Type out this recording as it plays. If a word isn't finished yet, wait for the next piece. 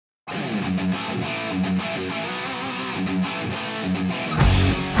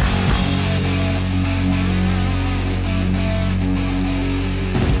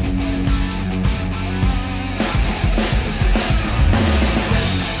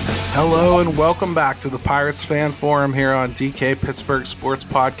Hello and welcome back to the Pirates Fan Forum here on DK Pittsburgh Sports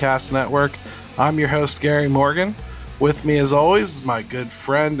Podcast Network. I'm your host, Gary Morgan. With me, as always, is my good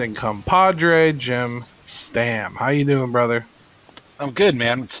friend and compadre, Jim Stamm. How you doing, brother? I'm good,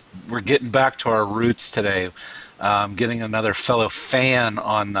 man. We're getting back to our roots today. Getting another fellow fan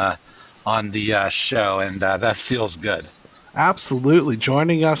on the show, and that feels good. Absolutely.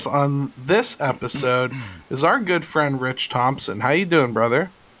 Joining us on this episode is our good friend, Rich Thompson. How you doing,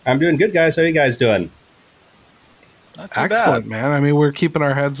 brother? I'm doing good, guys. How are you guys doing? Not too Excellent, bad. man. I mean, we're keeping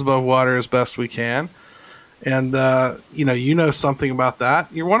our heads above water as best we can. And, you know something about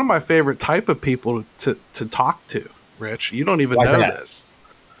that. You're one of my favorite type of people to talk to, Rich. You don't even know this.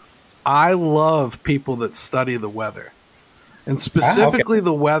 I love people that study the weather. And specifically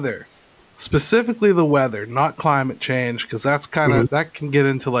the weather. Specifically the weather, not climate change, because that's kind of, that can get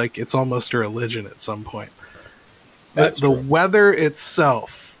into like, it's almost a religion at some point. The weather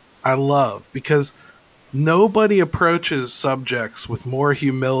itself, I love, because nobody approaches subjects with more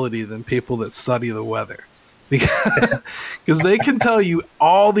humility than people that study the weather. Because they can tell you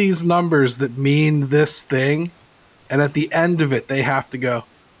all these numbers that mean this thing, and at the end of it, they have to go,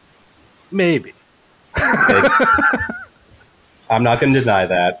 maybe. I'm not going to deny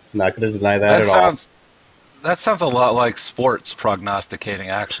that. I'm not going to deny that at all. That sounds a lot like sports prognosticating,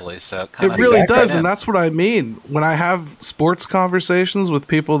 actually. So it really does, and that's what I mean. When I have sports conversations with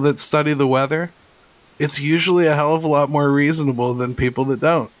people that study the weather, it's usually a hell of a lot more reasonable than people that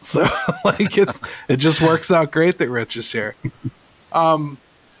don't. So, like, it just works out great that Rich is here.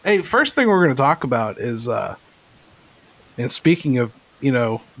 Hey, first thing we're going to talk about is, and speaking of,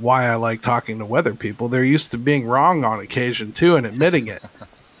 why I like talking to weather people, they're used to being wrong on occasion, too, and admitting it.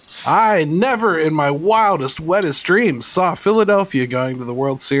 I never in my wildest, wettest dreams saw Philadelphia going to the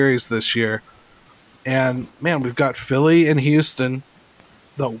World Series this year. And, man, we've got Philly and Houston,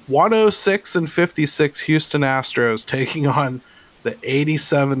 the 106 and 56 Houston Astros taking on the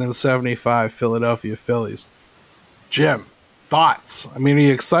 87 and 75 Philadelphia Phillies. Jim, thoughts? I mean, are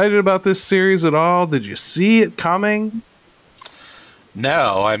you excited about this series at all? Did you see it coming?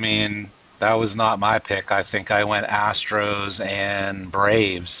 No, I mean, that was not my pick. I think I went Astros and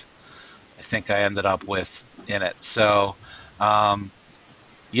Braves. I think I ended up with in it. So, I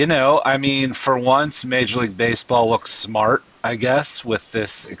mean, for once, Major League Baseball looks smart, I guess, with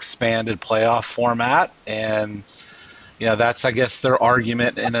this expanded playoff format. And, that's, I guess, their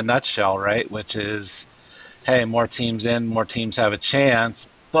argument in a nutshell, right? Which is, hey, more teams in, more teams have a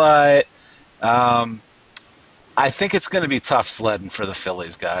chance. But I think it's going to be tough sledding for the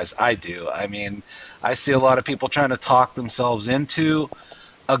Phillies, guys. I do. I mean, I see a lot of people trying to talk themselves into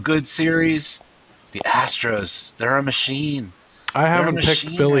a good series. The Astros, they're a machine. I haven't picked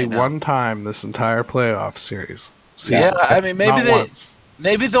Philly one time this entire playoff series. Yeah, I mean,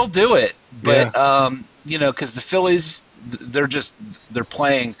 maybe they'll do it, but because the Phillies, they're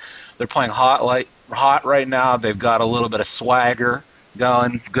playing hot right now. They've got a little bit of swagger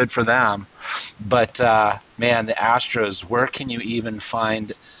going, good for them. But man, the Astros, where can you even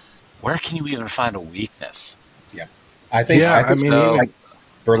find a weakness? Yeah, I think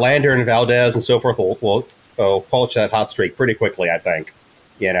Verlander and Valdez and so forth will polish that hot streak pretty quickly. I think,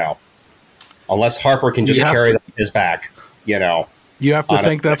 unless Harper can just carry his back. You have to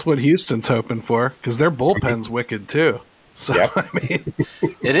think that's what Houston's hoping for, because their bullpen's wicked too. So I mean,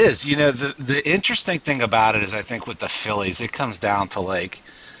 it is. The interesting thing about it is, I think with the Phillies, it comes down to like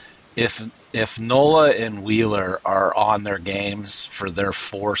if Nola and Wheeler are on their games for their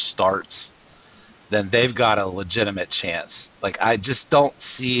 4 starts, then they've got a legitimate chance. Like, I just don't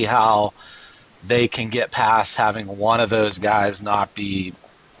see how they can get past having one of those guys not be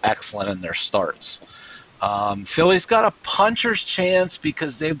excellent in their starts. Philly's got a puncher's chance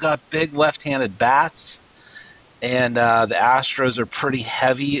because they've got big left-handed bats, and the Astros are pretty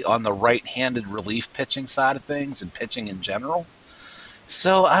heavy on the right-handed relief pitching side of things and pitching in general.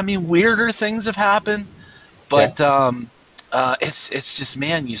 So, I mean, weirder things have happened, but it's just,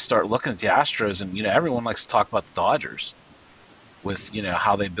 man, you start looking at the Astros, and everyone likes to talk about the Dodgers with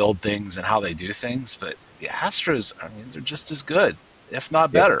how they build things and how they do things, but the Astros, I mean, they're just as good, if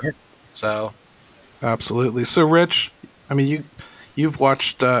not better. Yes, so, absolutely. So, Rich, I mean, you've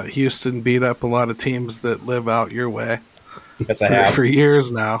watched Houston beat up a lot of teams that live out your way. Yes, I have for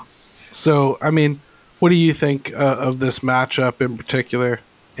years now. So, I mean, what do you think of this matchup in particular?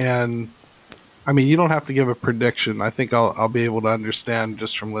 And I mean, you don't have to give a prediction. I think I'll be able to understand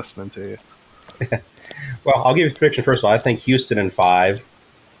just from listening to you. Well, I'll give you a prediction first of all. I think Houston in 5.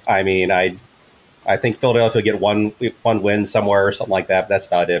 I mean, I think Philadelphia will get one win somewhere or something like that. But that's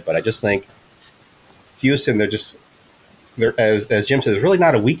about it. But I just think Houston, they're as Jim said, there's really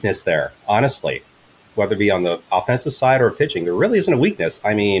not a weakness there, honestly. Whether it be on the offensive side or pitching, there really isn't a weakness.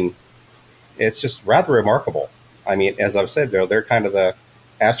 I mean, it's just rather remarkable. I mean, as I've said, they're kind of the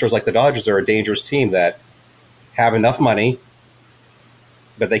Astros, like the Dodgers, are a dangerous team that have enough money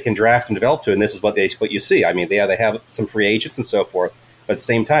that they can draft and develop to, and this is what you see. I mean, they have some free agents and so forth, but at the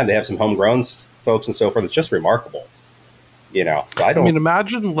same time, they have some homegrown folks and so forth. It's just remarkable, So I mean,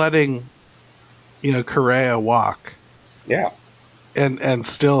 imagine letting Correa walk, and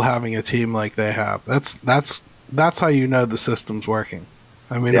still having a team like they have. That's how the system's working.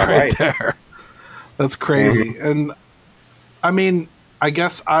 I mean, right there, that's crazy. Mm-hmm. And I mean, I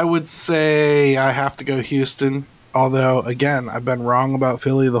guess I would say I have to go Houston. Although, again, I've been wrong about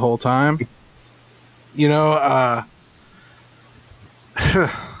Philly the whole time.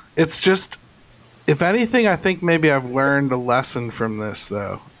 It's just, if anything, I think maybe I've learned a lesson from this,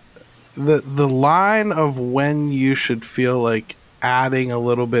 though. The line of when you should feel like adding a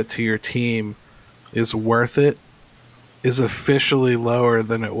little bit to your team is worth it is officially lower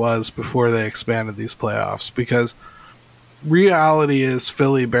than it was before they expanded these playoffs, because reality is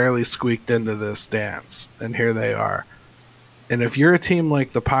Philly barely squeaked into this dance, and here they are. And if you're a team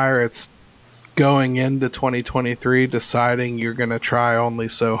like the Pirates going into 2023 deciding you're going to try only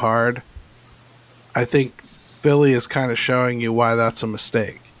so hard, I think Philly is kind of showing you why that's a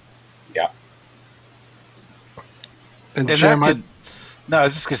mistake. Yeah. And Jim, I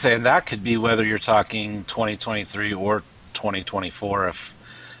was just going to say, and that could be whether you're talking 2023 or 2024 if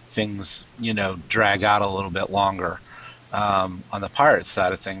things, drag out a little bit longer. On the Pirates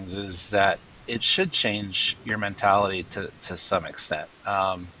side of things, is that it should change your mentality to some extent.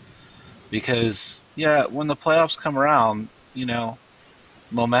 Because, when the playoffs come around,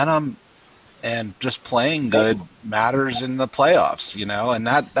 momentum and just playing good matters in the playoffs, and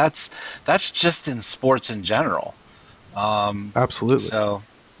that's just in sports in general. Absolutely. So,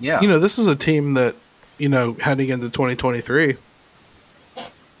 yeah. This is a team that, heading into 2023,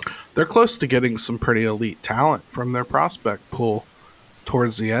 they're close to getting some pretty elite talent from their prospect pool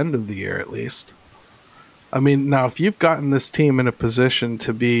towards the end of the year, at least. I mean, now, if you've gotten this team in a position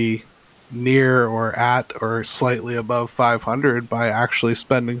to be near or at or slightly above 500 by actually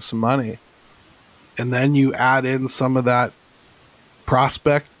spending some money, and then you add in some of that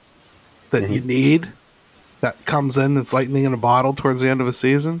prospect that you need that comes in as lightning in a bottle towards the end of a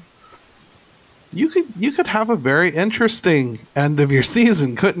season, you could have a very interesting end of your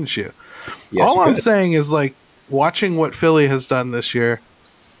season, couldn't you? Yes, all I'm saying is, like, watching what Philly has done this year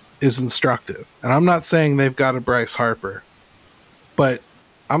is instructive. And I'm not saying they've got a Bryce Harper, but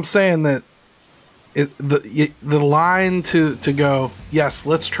I'm saying that the line to go, yes,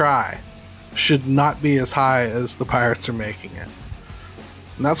 let's try, should not be as high as the Pirates are making it.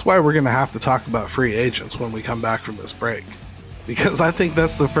 And that's why we're going to have to talk about free agents when we come back from this break, because I think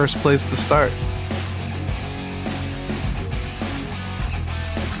that's the first place to start.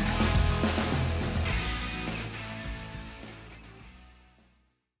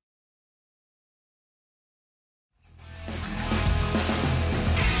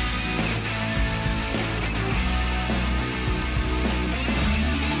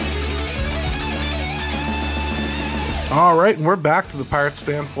 All right, and we're back to the Pirates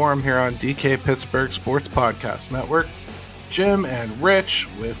Fan Forum here on DK Pittsburgh Sports Podcast Network. Jim and Rich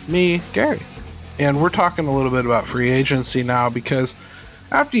with me, Gary. And we're talking a little bit about free agency now, because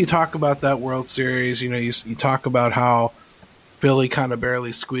after you talk about that World Series, you talk about how Philly kind of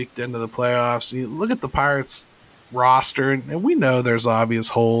barely squeaked into the playoffs. You look at the Pirates roster, and we know there's obvious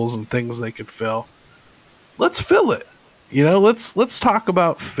holes and things they could fill. Let's fill it. Let's talk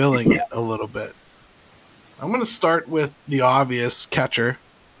about filling it a little bit. I'm going to start with the obvious catcher.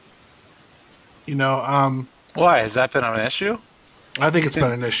 Why? Has that been an issue? I think it's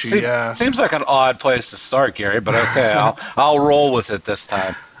been an issue, yeah. Seems like an odd place to start, Gary, but okay, I'll roll with it this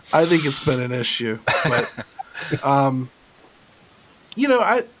time. I think it's been an issue. But, I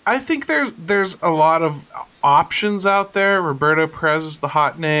think there's a lot of options out there. Roberto Perez is the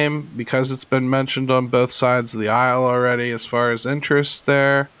hot name because it's been mentioned on both sides of the aisle already as far as interest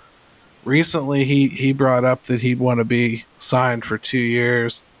there. Recently, he brought up that he'd want to be signed for 2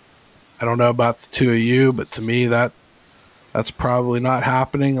 years. I don't know about the two of you, but to me, that's probably not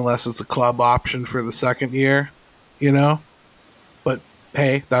happening unless it's a club option for the second year, But,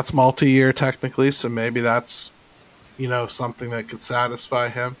 hey, that's multi-year technically, so maybe that's, something that could satisfy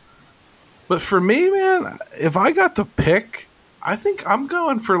him. But for me, man, if I got to pick I think I'm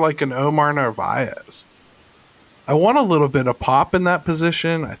going for like an Omar Narvaez. I want a little bit of pop in that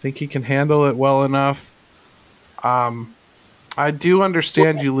position. I think he can handle it well enough. I do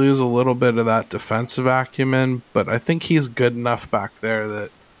understand you lose a little bit of that defensive acumen, but I think he's good enough back there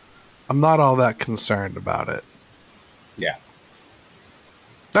that I'm not all that concerned about it. Yeah.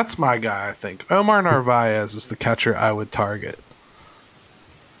 That's my guy, I think. Omar Narvaez is the catcher I would target.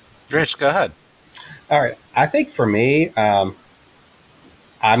 Rich, go ahead. All right. I think for me, I'm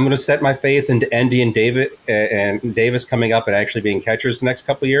going to set my faith into Endy and Davis coming up and actually being catchers the next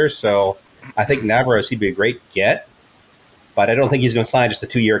couple of years. So I think Navarro, he'd be a great get, but I don't think he's going to sign just a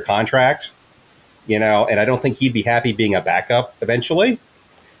 2-year contract, and I don't think he'd be happy being a backup eventually.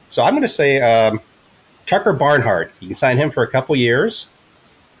 So I'm going to say Tucker Barnhart. You can sign him for a couple years.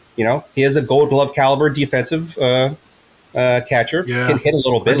 He is a Gold Glove caliber defensive catcher. Yeah. Can hit a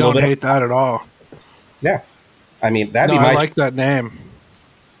little bit. I don't hate that at all. Yeah. I mean, I like that name.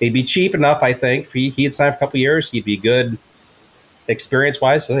 He'd be cheap enough, I think. He'd sign for a couple years. He'd be good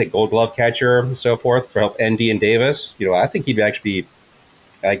experience-wise. So I think Gold Glove catcher and so forth for help Endy and Davis. I think he'd actually be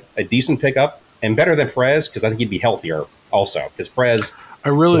a decent pickup and better than Perez because I think he'd be healthier also. Because Perez, I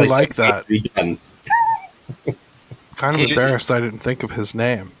really like that. Kind of He- embarrassed I didn't think of his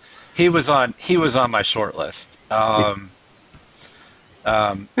name. He was on my short list. It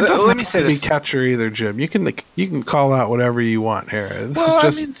doesn't let me have say to this. be catcher either, Jim. You can call out whatever you want here. I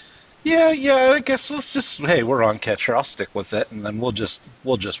guess let's just we're on catcher. I'll stick with it, and then we'll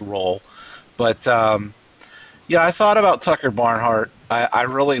just roll. But I thought about Tucker Barnhart. I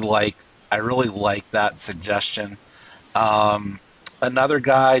really like that suggestion. Another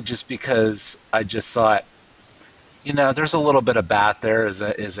guy, just because I just thought, there's a little bit of bat there is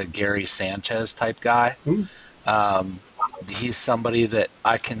a Gary Sanchez type guy. He's somebody that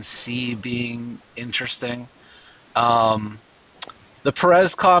I can see being interesting. The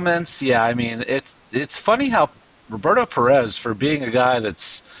Perez comments, it's funny how Roberto Perez, for being a guy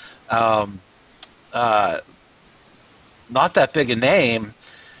that's not that big a name,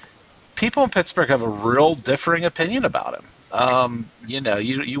 people in Pittsburgh have a real differing opinion about him.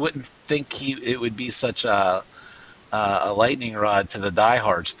 You wouldn't think it would be such a lightning rod to the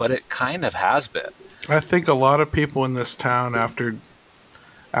diehards, but it kind of has been. I think a lot of people in this town, after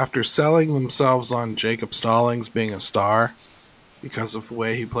selling themselves on Jacob Stallings being a star because of the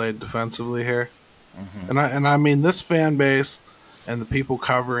way he played defensively here, and I mean this fan base and the people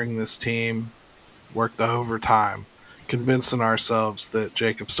covering this team worked overtime convincing ourselves that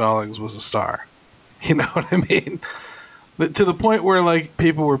Jacob Stallings was a star. You know what I mean? But to the point where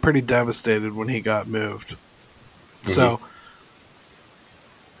people were pretty devastated when he got moved. So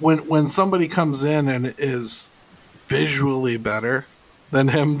when somebody comes in and is visually better than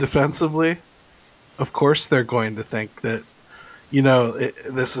him defensively, of course they're going to think that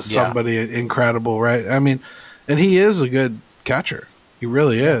this is somebody incredible, right? I mean, and he is a good catcher. He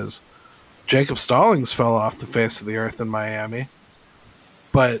really is. Jacob Stallings fell off the face of the earth in Miami,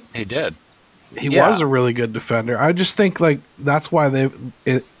 but he did. He was a really good defender. I just think that's why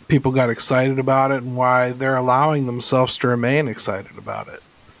people got excited about it and why they're allowing themselves to remain excited about it.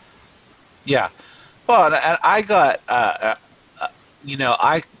 Yeah. Well, and I got,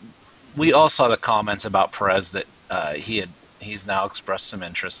 we all saw the comments about Perez that he's now expressed some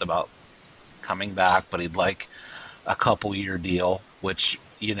interest about coming back, but he'd like a couple-year deal, which,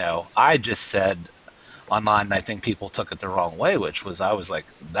 I just said online, and I think people took it the wrong way, which was I was like,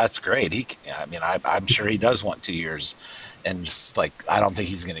 that's great. I'm sure he does want 2 years, and just I don't think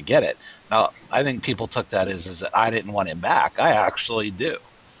he's going to get it. Now, I think people took that as that I didn't want him back. I actually do.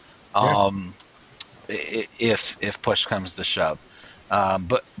 If push comes to shove,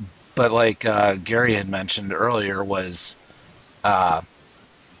 but like Gary had mentioned earlier, was a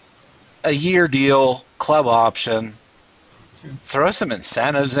year deal, club option. Throw some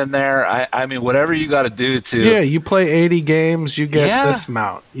incentives in there. I mean, whatever you got to do to. Yeah, you play 80 games, you get this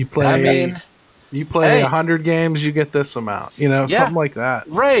amount. You play 100 games, you get this amount. Something like that.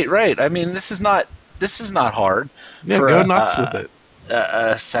 Right. I mean, this is not hard. Yeah, go nuts with it.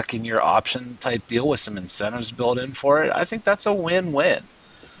 A second-year option type deal with some incentives built in for it. I think that's a win-win.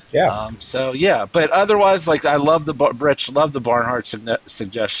 Yeah. But otherwise, Rich loved the Barnhart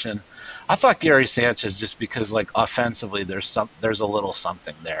suggestion. I thought Gary Sanchez, just because offensively there's a little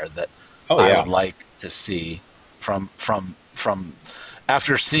something there that I would like to see from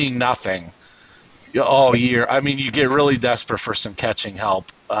after seeing nothing all year. I mean, you get really desperate for some catching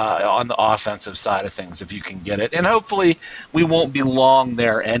help on the offensive side of things if you can get it, and hopefully we won't be long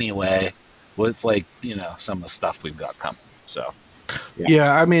there anyway with some of the stuff we've got coming. So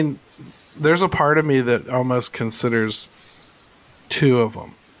yeah, I mean, there's a part of me that almost considers two of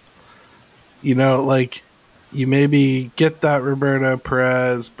them. You know, like you maybe get that Roberto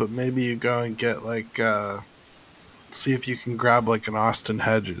Perez, but maybe you go and get like see if you can grab like an Austin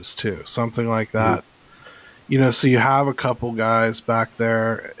Hedges too, something like that. Mm-hmm. You know, so you have a couple guys back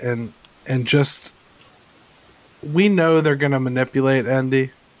there, and just we know they're going to manipulate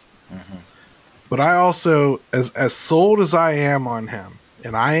Endy. Mm-hmm. But I also, as sold as I am on him,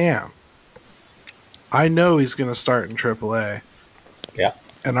 and I know he's going to start in AAA. Yeah.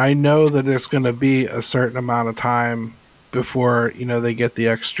 And I know that there's going to be a certain amount of time before, you know, they get the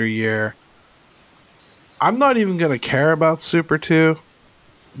extra year. I'm not even going to care about Super 2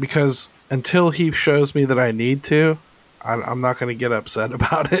 because until he shows me that I need to, I'm not going to get upset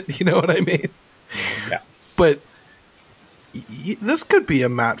about it. You know what I mean? Yeah. But this could be a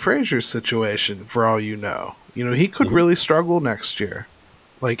Matt Frazier situation for all you know. You know, he could really struggle next year,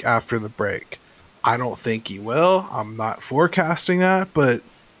 like after the break. I don't think he will. I'm not forecasting that, but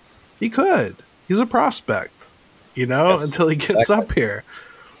he could. He's a prospect, you know, until he gets up here.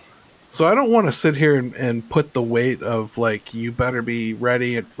 So I don't want to sit here and put the weight of like, you better be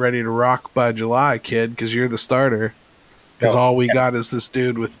ready to rock by July, kid, because you're the starter. Because all we got is this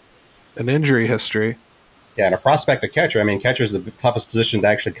dude with an injury history. Yeah, and a prospect of catcher. I mean, catcher is the toughest position to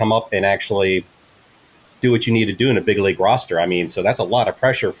actually come up and actually do what you need to do in a big league roster. I mean, so that's a lot of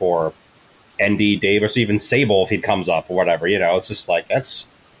pressure for Endy, Davis, even Sable if he comes up or whatever. You know, it's just like that's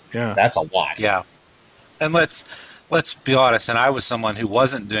a lot. Yeah, and let's be honest. And I was someone who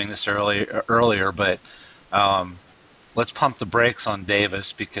wasn't doing this earlier, but let's pump the brakes on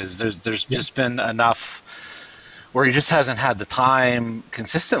Davis because there's just been enough where he just hasn't had the time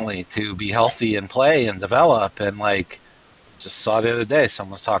consistently to be healthy and play and develop. And like, just saw the other day,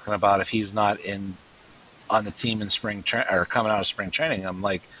 someone was talking about if he's not on the team in spring or coming out of spring training. I'm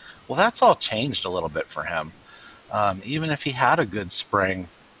like, well, that's all changed a little bit for him. Even if he had a good spring,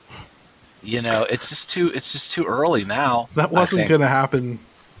 you know, it's just too early now. That wasn't going to happen,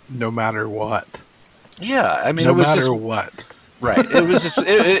 no matter what. Yeah, I mean, no matter what. Right. It was just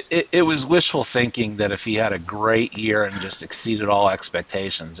it was wishful thinking that if he had a great year and just exceeded all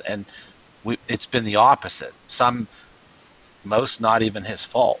expectations, and it's been the opposite. Most not even his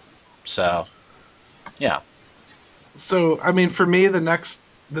fault. So, yeah. So I mean, for me, the next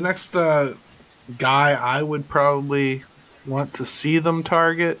guy I would probably want to see them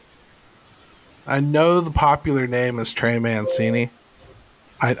target. I know the popular name is Trey Mancini.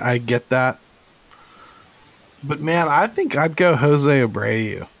 I get that. But, man, I think I'd go Jose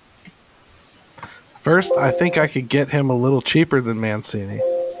Abreu. First, I think I could get him a little cheaper than Mancini.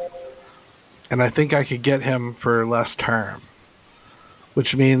 And I think I could get him for less term.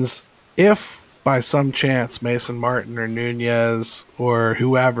 Which means if, by some chance, Mason Martin or Nunez or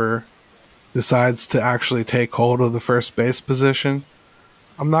whoever decides to actually take hold of the first base position,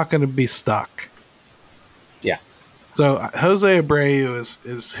 I'm not going to be stuck. Yeah. So Jose Abreu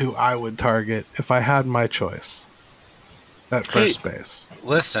is who I would target if I had my choice at first base.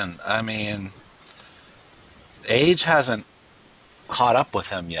 Listen, I mean, age hasn't caught up with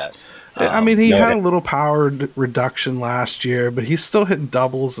him yet. I mean, he had a little power reduction last year, but he's still hitting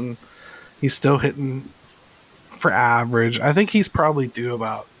doubles and he's still hitting for average. I think he's probably due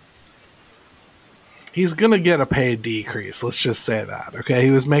about. He's going to get a pay decrease. Let's just say that. Okay.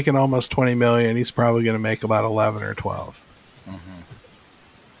 He was making almost $20 million. He's probably going to make about 11 or 12.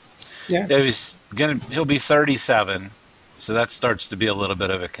 Mm-hmm. Yeah. He'll be 37. So that starts to be a little bit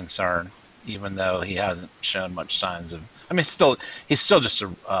of a concern, even though he hasn't shown much signs of, I mean, he's still just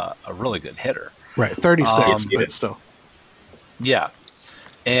a really good hitter. Right. 36, but still. Yeah.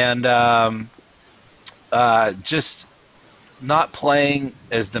 And, just not playing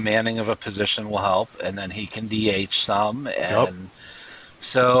as demanding of a position will help, and then he can DH some. And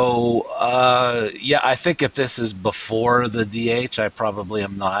so, I think if this is before the DH, I probably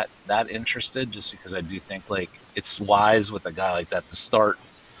am not that interested, just because I do think like it's wise with a guy like that to start.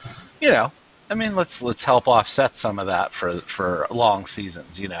 You know, I mean, let's help offset some of that for long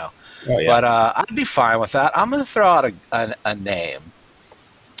seasons. You know, but I'd be fine with that. I'm going to throw out a name,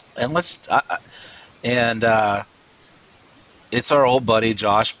 and it's our old buddy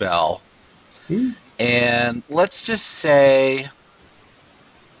Josh Bell. And let's just say,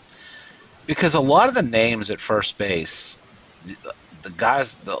 because a lot of the names at first base,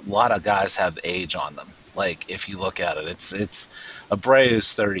 a lot of guys have age on them. Like if you look at it, it's Abreu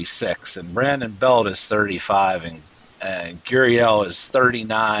is 36, and Brandon Belt is 35, and Gurriel is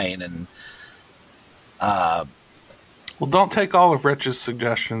 39, and well, don't take all of Rich's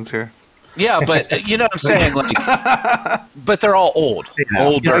suggestions here. Yeah, but you know what I'm saying? Like, but they're all older.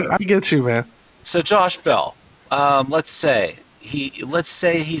 Yeah, I get you, man. So Josh Bell, let's say let's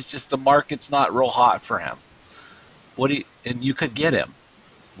say he's just the market's not real hot for him. And you could get him.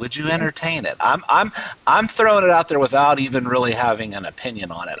 Would you entertain it? I'm throwing it out there without even really having an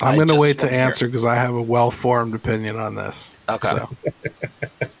opinion on it. I'm going to wait to answer because I have a well-formed opinion on this. Okay. So.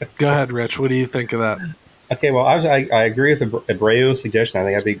 Go ahead, Rich. What do you think of that? Okay, well, I agree with the Abreu suggestion. I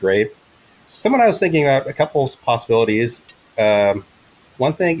think that'd be great. Someone I was thinking about a couple of possibilities.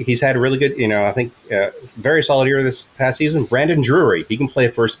 One thing, he's had a really good, I think, very solid year this past season. Brandon Drury, he can play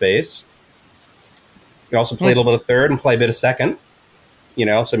at first base. He can also play a little bit of third and play a bit of second. So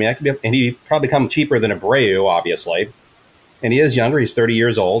I mean, that could be, and he'd probably come cheaper than Abreu, obviously. And he is younger; he's 30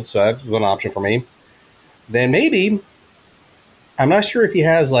 years old, so that's an option for me. Then maybe, I'm not sure if he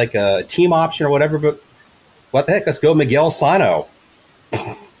has like a team option or whatever, but what the heck? Let's go Miguel Sano.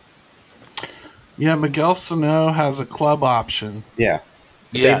 Yeah, Miguel Sano has a club option. Yeah.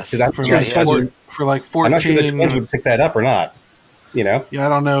 Yes. For like 14. I'm not sure the Twins would pick that up or not. Yeah, I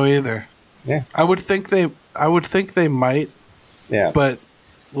don't know either. Yeah. I would think they might. Yeah. But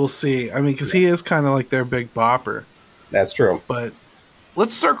we'll see. I mean, because he is kind of like their big bopper. That's true. But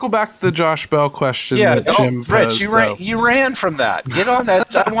let's circle back to the Josh Bell question. Yeah, that Jim posed, you ran from that. Get on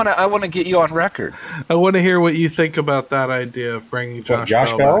that. I want to get you on record. I want to hear what you think about that idea of bringing Josh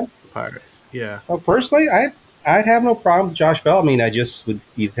Bell back to the Pirates. Yeah. Well, personally, I'd have no problem with Josh Bell. I mean,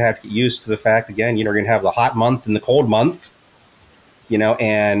 you'd have to get used to the fact again. You're going to have the hot month and the cold month.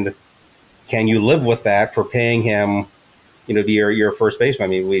 And can you live with that for paying him? Be your first baseman.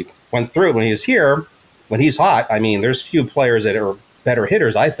 I mean, we went through it when he was here. When he's hot, I mean, there's few players that are better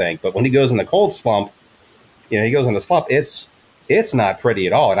hitters, I think. But when he goes in the cold slump, he goes in the slump. It's not pretty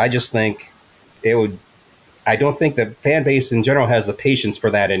at all. And I just think it would. I don't think the fan base in general has the patience for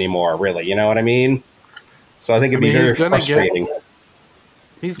that anymore. Really, you know what I mean? So I think it'd be very frustrating.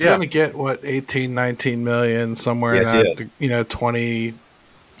 He's going to get 18, 19 million somewhere in that. 20.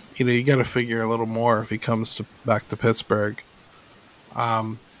 You got to figure a little more if he comes back to Pittsburgh. I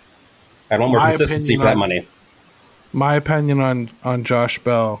want more consistency for that money. My opinion on Josh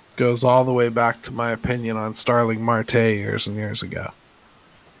Bell goes all the way back to my opinion on Starling Marte years and years ago.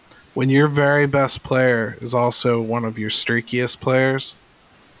 When your very best player is also one of your streakiest players,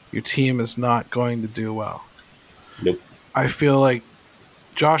 your team is not going to do well. Nope. I feel like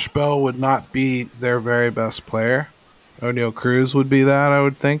Josh Bell would not be their very best player. O'Neal Cruz would be that, I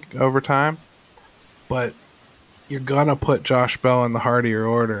would think, over time. But you're going to put Josh Bell in the heart of your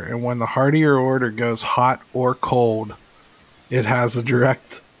order. And when the heart of your order goes hot or cold, it has a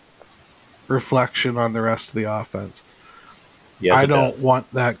direct reflection on the rest of the offense. Yes, I don't want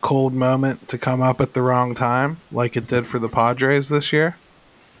that cold moment to come up at the wrong time like it did for the Padres this year.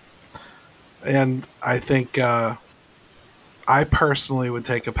 And I think I personally would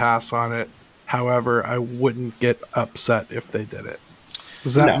take a pass on it. However, I wouldn't get upset if they did it.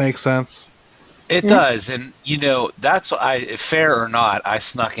 Does that make sense? It does. And, that's fair or not, I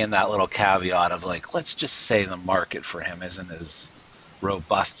snuck in that little caveat of let's just say the market for him isn't as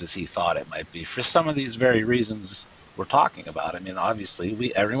robust as he thought it might be for some of these very reasons we're talking about. I mean,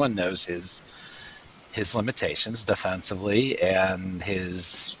 obviously, everyone knows his limitations defensively and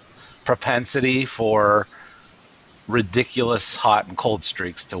his propensity for ridiculous hot and cold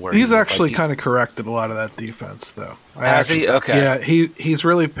streaks to where he's actually kind of corrected a lot of that defense, though. Has he? Okay. Yeah, he's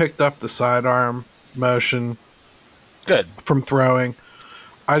really picked up the sidearm motion. Good. From throwing.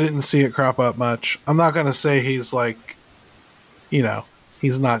 I didn't see it crop up much. I'm not going to say he's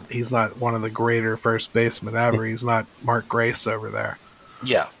he's not one of the greater first basemen ever. He's not Mark Grace over there.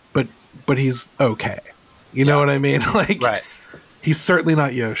 Yeah. But he's okay. You know what I mean? Right. He's certainly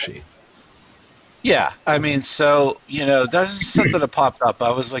not Yoshi. Yeah, I mean, so, that's something that popped up. I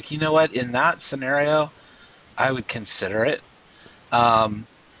was like, you know what? In that scenario, I would consider it. Guys,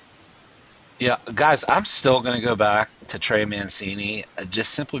 I'm still going to go back to Trey Mancini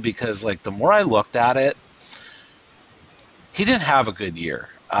just simply because, the more I looked at it, he didn't have a good year.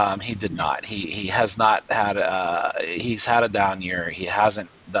 He did not. He has not had he's had a down year. He hasn't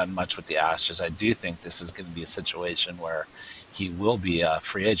done much with the Astros. I do think this is going to be a situation where he will be a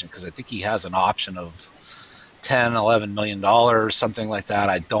free agent because I think he has an option of $10, $11 million, something like that.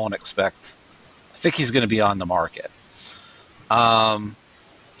 I think he's going to be on the market.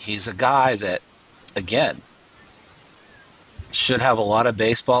 He's a guy that, again, should have a lot of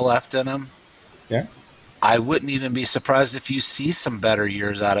baseball left in him. Yeah. I wouldn't even be surprised if you see some better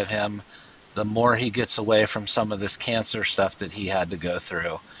years out of him the more he gets away from some of this cancer stuff that he had to go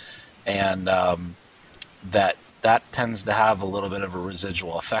through. And that tends to have a little bit of a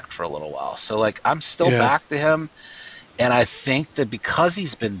residual effect for a little while. So, I'm still back to him. And I think that because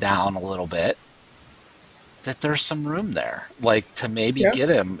he's been down a little bit, that there's some room there, like to maybe get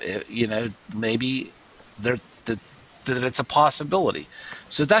him. Maybe there that it's a possibility.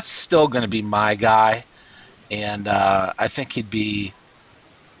 So that's still going to be my guy, and I think he'd be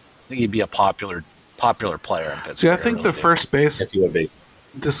a popular player in Pittsburgh. See, I think the first base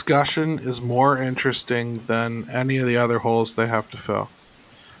discussion is more interesting than any of the other holes they have to fill,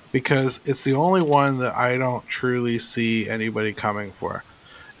 because it's the only one that I don't truly see anybody coming for.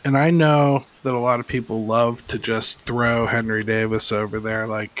 And I know that a lot of people love to just throw Henry Davis over there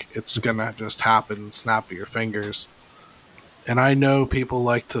like it's going to just happen, snap of your fingers. And I know people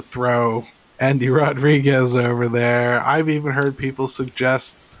like to throw Andy Rodriguez over there. I've even heard people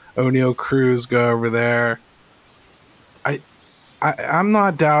suggest O'Neal Cruz go over there. I'm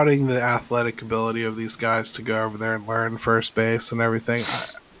not doubting the athletic ability of these guys to go over there and learn first base and everything.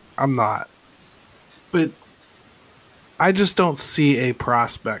 I'm not. But I just don't see a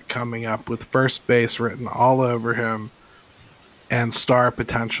prospect coming up with first base written all over him and star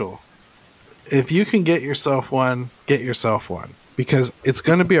potential. If you can get yourself one, get yourself one. Because it's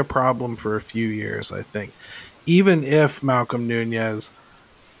going to be a problem for a few years, I think. Even if Malcolm Nunez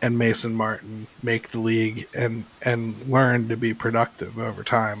and Mason Martin make the league and learn to be productive over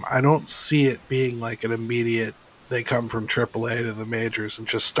time, I don't see it being like an immediate, they come from AAA to the majors and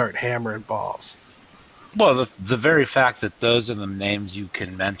just start hammering balls. Well, the very fact that those are the names you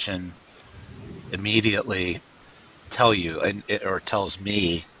can mention immediately tell you, or tells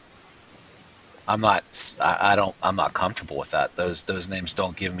me, I'm not comfortable with that. Those names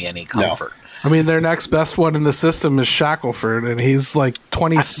don't give me any comfort. No. I mean, their next best one in the system is Shackelford, and he's like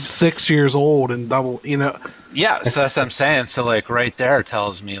 26 years old and double. Yeah, so that's what I'm saying. So like right there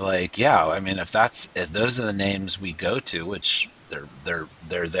tells me like, yeah, I mean, if those are the names we go to, which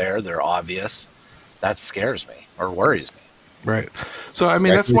they're obvious. That scares me or worries me. Right. So, I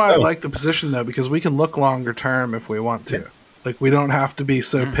mean, that's why I like the position, though, because we can look longer term if we want to. Yeah. Like, we don't have to be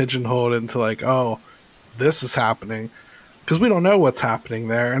so pigeonholed into, like, oh, this is happening. Because we don't know what's happening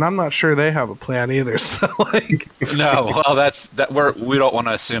there, and I'm not sure they have a plan either. So, like, no, well, we don't want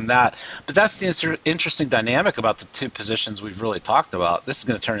to assume that. But that's the interesting dynamic about the two positions we've really talked about. This is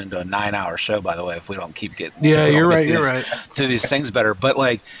going to turn into a 9-hour show, by the way, if we don't keep getting. Yeah, you're right. To these things better, but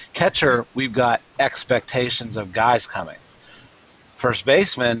like catcher, we've got expectations of guys coming. First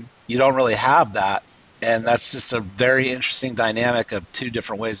baseman, you don't really have that, and that's just a very interesting dynamic of two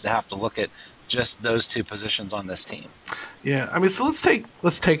different ways to have to look at just those two positions on this team. Yeah, I mean, so let's take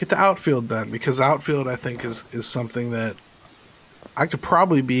it to outfield then, because outfield I think is something that I could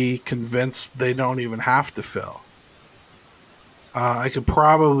probably be convinced they don't even have to fill. I could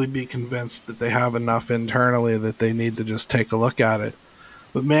probably be convinced that they have enough internally that they need to just take a look at it.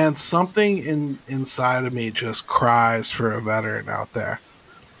 But man, something inside of me just cries for a veteran out there.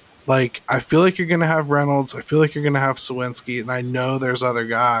 Like, I feel like you're going to have Reynolds, I feel like you're going to have Sawinski, and I know there's other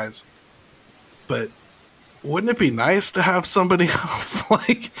guys. But wouldn't it be nice to have somebody else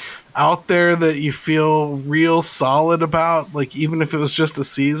like out there that you feel real solid about? Like, even if it was just a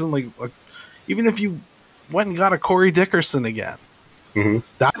season, like even if you went and got a Corey Dickerson again,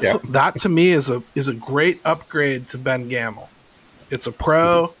 that to me is a great upgrade to Ben Gamel. It's a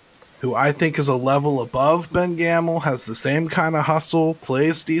pro who I think is a level above Ben Gamel, has the same kind of hustle,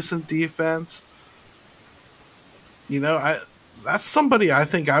 plays decent defense. That's somebody I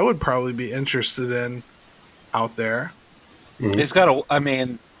think I would probably be interested in out there. Mm-hmm. He's got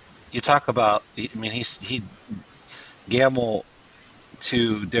you talk about, he Gamble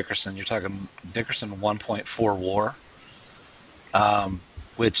to Dickerson, you're talking Dickerson 1.4 WAR,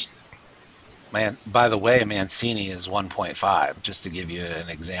 which, man, by the way, Mancini is 1.5, just to give you an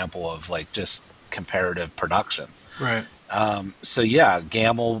example of like just comparative production. Right. So yeah,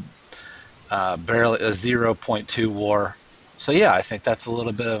 Gamble barely a 0.2 WAR. So yeah, I think that's a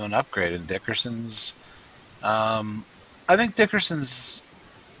little bit of an upgrade. And Dickerson's, I think Dickerson's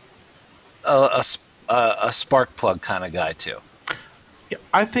a spark plug kind of guy too. Yeah,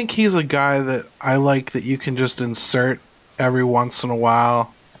 I think he's a guy that I like that you can just insert every once in a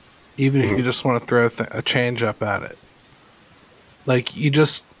while, even if you just want to throw a change up at it. Like, you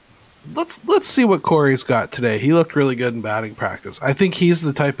just let's see what Corey's got today. He looked really good in batting practice. I think he's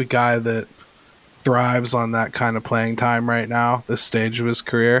the type of guy that thrives on that kind of playing time right now, this stage of his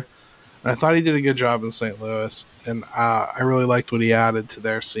career. And I thought he did a good job in St. Louis, and I really liked what he added to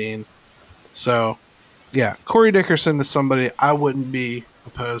their scene. So, yeah, Corey Dickerson is somebody I wouldn't be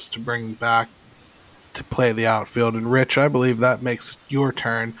opposed to bringing back to play the outfield. And Rich, I believe that makes your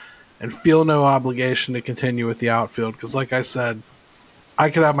turn, and feel no obligation to continue with the outfield, because like I said, I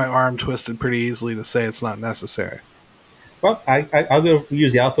could have my arm twisted pretty easily to say it's not necessary. Well, I'll go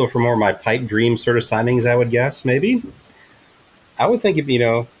use the outfield for more of my pipe dream sort of signings, I would guess, maybe. I would think it'd,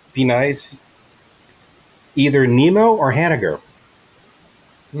 be nice. Either Nemo or Haniger.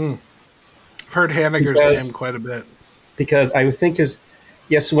 I've heard Haniger's name quite a bit. Because I would think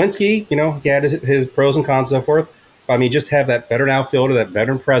Sawinski, he had his pros and cons and so forth. But, just have that veteran outfielder, that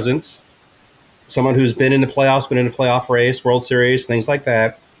veteran presence, someone who's been in the playoffs, been in the playoff race, World Series, things like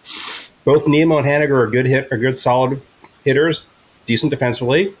that. Both Nemo and Haniger are good, solid hitters, decent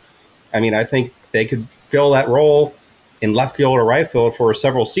defensively. I think they could fill that role in left field or right field for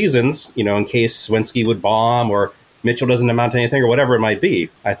several seasons, in case Sawinski would bomb or Mitchell doesn't amount to anything or whatever it might be.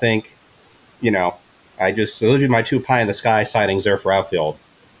 I think, those would be my two pie in the sky signings there for outfield.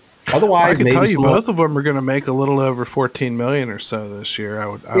 Otherwise, I can tell you both of them are going to make a little over $14 million or so this year. I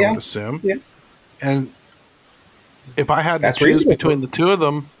would assume. Yeah. And if I had to choose between the two of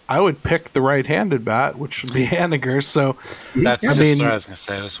them, I would pick the right-handed bat, which would be Haniger. So that's what I was going to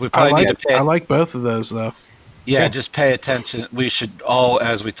say. We probably need to pay. I like both of those, though. Yeah, just pay attention. We should all,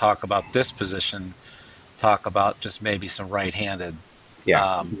 as we talk about this position, talk about just maybe some right-handed,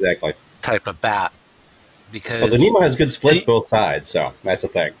 exactly, type of bat. Because the Nemo has good splits both sides, so that's the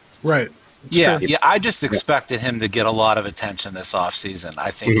thing. Right. Yeah. I just expected him to get a lot of attention this offseason. I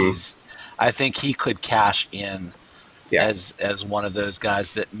think he could cash in as one of those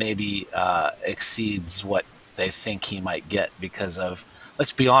guys that maybe exceeds what they think he might get because of.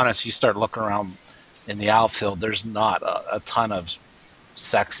 Let's be honest. You start looking around in the outfield. There's not a ton of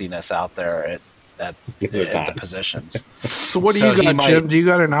sexiness out there at the positions. So what do you got, Jim? Do you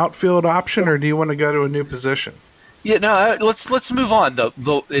got an outfield option, or do you want to go to a new position? Yeah, no. Let's move on.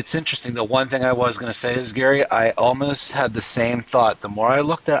 Though it's interesting. The one thing I was going to say is, Gary, I almost had the same thought. The more I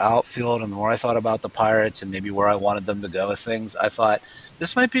looked at outfield, and the more I thought about the Pirates, and maybe where I wanted them to go with things, I thought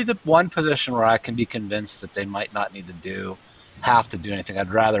this might be the one position where I can be convinced that they might not need to have to do anything. I'd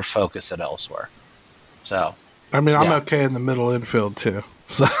rather focus it elsewhere. So, I'm okay in the middle infield too.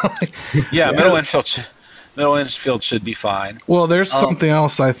 So, middle infield should be fine. Well, there's something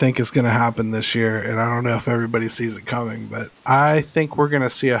else I think is going to happen this year, and I don't know if everybody sees it coming, but I think we're going to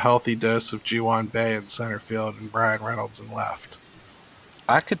see a healthy dose of Ji-Hwan Bae in center field and Brian Reynolds in left.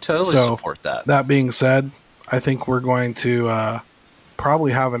 I could totally support that. That being said, I think we're going to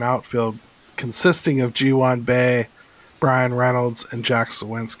probably have an outfield consisting of Ji-Hwan Bae, Brian Reynolds, and Jack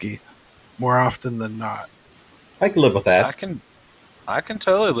Sawinski more often than not. I can live with that. I can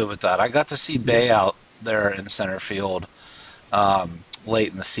totally live with that. I got to see Bae out there in center field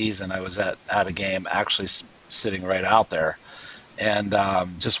late in the season. I was at a game actually sitting right out there and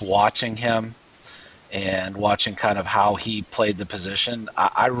just watching him and watching kind of how he played the position.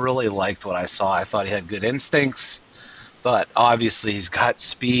 I really liked what I saw. I thought he had good instincts, but obviously he's got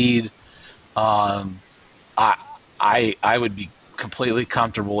speed. I would be completely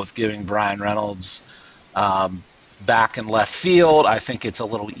comfortable with giving Brian Reynolds back in left field. I think it's a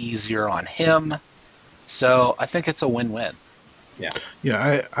little easier on him. So I think it's a win-win. Yeah,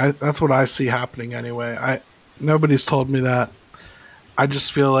 I that's what I see happening anyway. Nobody's told me that. I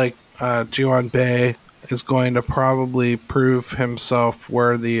just feel like Ji-Hwan Bae is going to probably prove himself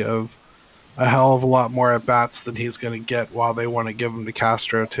worthy of a hell of a lot more at-bats than he's going to get while they want to give him to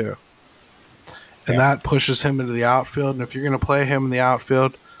Castro too. And that pushes him into the outfield. And if you're going to play him in the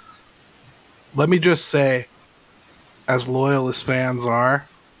outfield, let me just say, as loyal as fans are,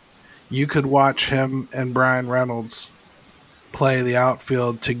 you could watch him and Brian Reynolds play the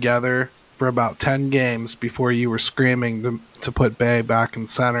outfield together for about 10 games before you were screaming to put Bae back in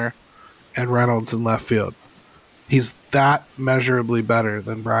center and Reynolds in left field. He's that measurably better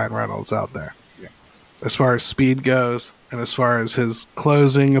than Brian Reynolds out there. Yeah. As far as speed goes and as far as his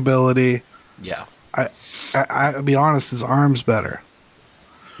closing ability. Yeah. I'll be honest, his arm's better.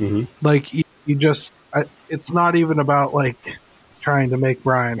 Mm-hmm. Like, you just... it's not even about, like, trying to make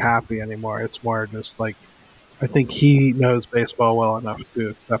Brian happy anymore. It's more just, like, I think he knows baseball well enough to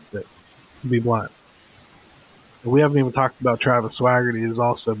accept it, to be blunt. And we haven't even talked about Travis Swaggerty, who's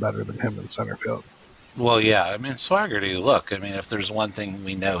also better than him in center field. Well, yeah. I mean, Swaggerty, look, if there's one thing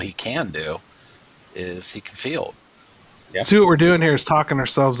we know he can do is he can field. Yep. See, what we're doing here is talking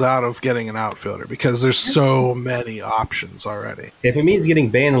ourselves out of getting an outfielder because there's so many options already. If it means getting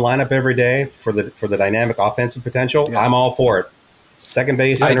Bae in the lineup every day for the dynamic offensive potential, I'm all for it. Second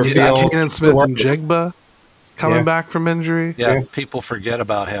base, center field. Cannon Smith and Jigba coming back from injury. Yeah, people forget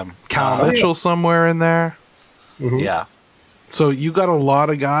about him. Cal Mitchell somewhere in there. Mm-hmm. Yeah. So you got a lot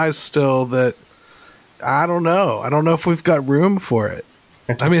of guys still that I don't know. I don't know if we've got room for it.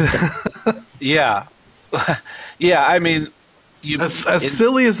 I mean, yeah. Yeah, I mean, as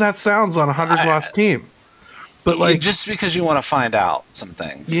silly as that sounds on a 100-loss team, But like, just because you want to find out some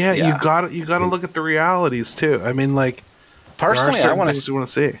things. Yeah, you got to look at the realities too. I mean, like, personally, there are certain things you want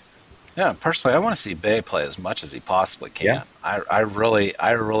to see. Yeah, personally, I want to see Bay play as much as he possibly can. Yeah. I really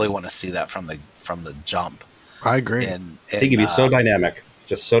want to see that from the jump. I agree. And he can be so dynamic,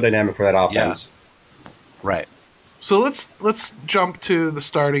 just so dynamic for that offense. Yeah. Right. So let's jump to the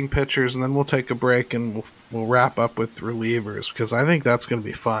starting pitchers, and then we'll take a break, and we'll wrap up with relievers, because I think that's going to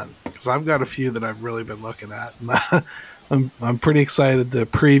be fun. Because I've got a few that I've really been looking at, and I'm pretty excited to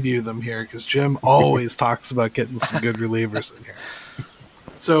preview them here, because Jim always talks about getting some good relievers in here.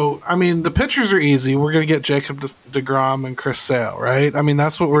 So, I mean, the pitchers are easy. We're going to get Jacob deGrom and Chris Sale, right? I mean,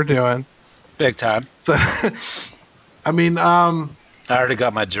 that's what we're doing. Big time. So, I mean, I already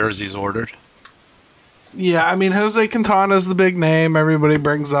got my jerseys ordered. Yeah, I mean, Jose Quintana's the big name everybody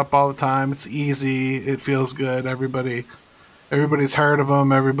brings up all the time. It's easy. It feels good. Everybody's heard of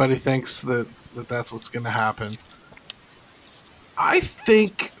him. Everybody thinks that's what's going to happen. I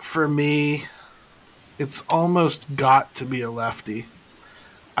think, for me, it's almost got to be a lefty.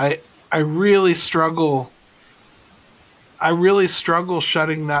 I really struggle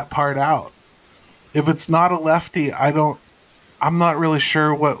shutting that part out. If it's not a lefty, I'm not really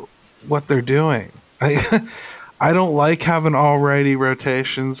sure what they're doing. I don't like having all righty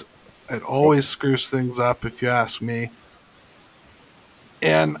rotations. It always screws things up, if you ask me.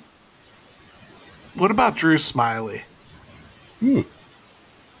 And what about Drew Smyly? Drew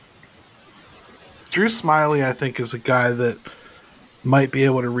Smyly, I think, is a guy that might be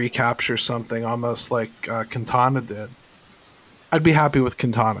able to recapture something almost like Quintana did. I'd be happy with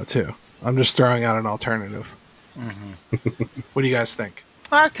Quintana, too. I'm just throwing out an alternative. Mm-hmm. What do you guys think?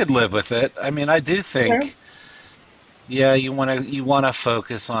 I could live with it. I mean, I do think, you want to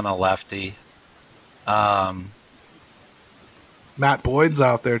focus on a lefty. Matt Boyd's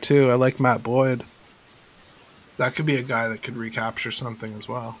out there too. I like Matt Boyd. That could be a guy that could recapture something as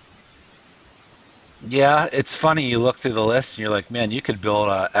well. Yeah, it's funny. You look through the list and you're like, man, you could build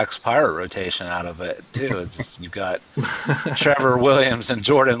a ex-Pirate rotation out of it too. You've got Trevor Williams and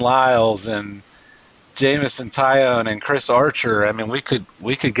Jordan Lyles and Jamison Tyone and Chris Archer. I mean, we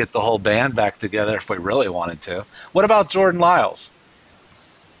could get the whole band back together if we really wanted to. What about Jordan Lyles?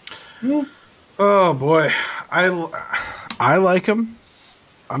 Oh boy, I like him.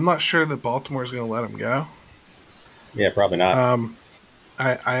 I'm not sure that Baltimore's going to let him go. Yeah, probably not.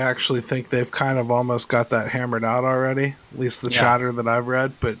 I actually think they've kind of almost got that hammered out already, at least the chatter that I've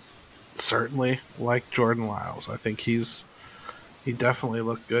read. But certainly like Jordan Lyles. I think he definitely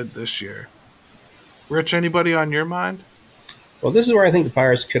looked good this year. Rich, anybody on your mind? Well, this is where I think the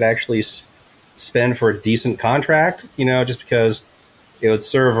Pirates could actually spend for a decent contract, just because it would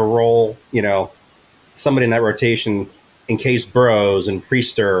serve a role, somebody in that rotation in case Burrows and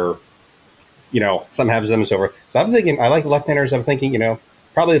Priester, something happens to them and so forth. So I'm thinking, I like left-handers. I'm thinking,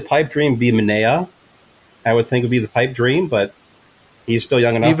 probably the pipe dream would be Manea. I would think would be the pipe dream, but he's still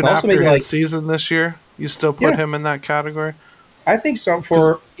young enough. Even after his season this year, you still put him in that category? I think so. I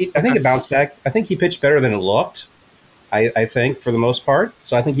think it bounced back. I think he pitched better than it looked. I think for the most part.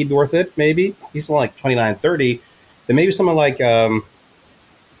 So I think he'd be worth it. Maybe he's only like 29, 30. Then maybe someone like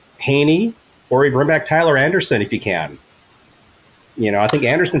Haney, or you bring back Tyler Anderson if you can. I think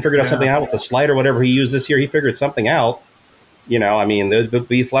Anderson figured out something out with the slider, whatever he used this year. He figured something out. I mean,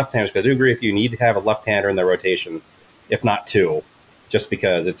 these left-handers. But I do agree with you. You need to have a left-hander in the rotation, if not two, just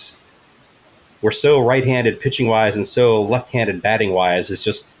because we're so right-handed pitching-wise and so left-handed batting-wise. It's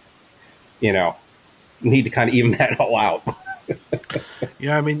just, need to kind of even that all out.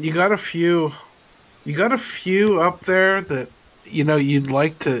 Yeah, I mean, you got a few up there that, you'd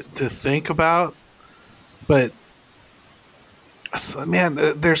like to think about, but, man,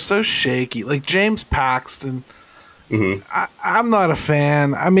 they're so shaky. Like James Paxton, I'm not a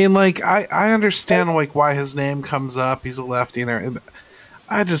fan. I mean, like, I understand, like, why his name comes up. He's a lefty, and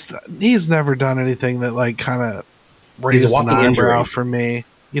he's never done anything that, like, kind of raised an eyebrow for me.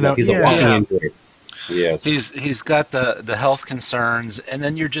 He's a walking injury. Yeah, he's got the health concerns, and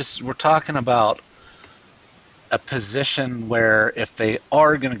then we're talking about a position where if they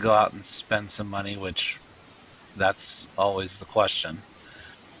are going to go out and spend some money, which that's always the question,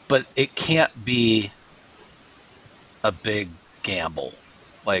 but it can't be a big gamble,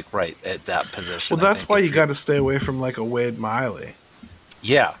 like right at that position. Well, that's why you got to stay away from like a Wade Miley.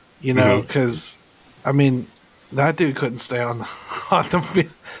 Yeah, because I mean, that dude couldn't stay on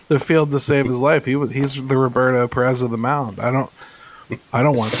the field to save his life. He's the Roberto Perez of the mound. I don't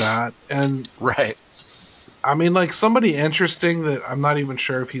want that. And right. I mean, like somebody interesting that I'm not even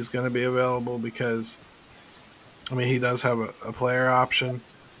sure if he's going to be available because, I mean, he does have a player option.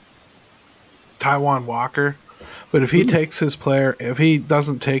 Taijuan Walker. But if he if he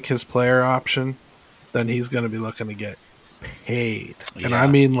doesn't take his player option, then he's going to be looking to get paid. Yeah. And I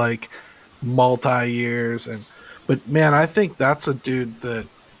mean like multi-years. But man, I think that's a dude that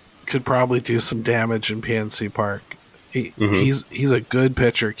could probably do some damage in PNC Park. He's a good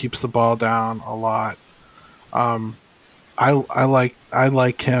pitcher, keeps the ball down a lot. I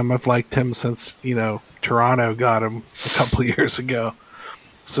like him. I've liked him since, Toronto got him a couple years ago.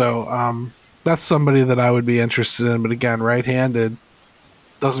 So that's somebody that I would be interested in. But again, right-handed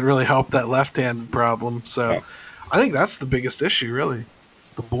doesn't really help that left-handed problem. So yeah. I think that's the biggest issue, really.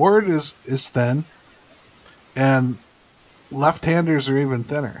 The board is thin, and left-handers are even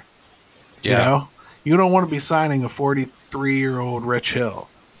thinner. Yeah. You don't want to be signing a 43-year-old Rich Hill.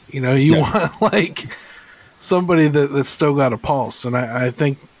 You want like somebody that's still got a pulse. And I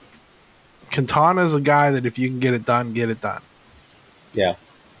think Quintana's a guy that if you can get it done, get it done. Yeah.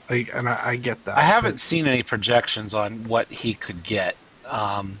 I get that. I haven't seen any projections on what he could get.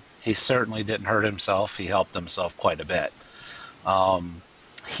 He certainly didn't hurt himself. He helped himself quite a bit.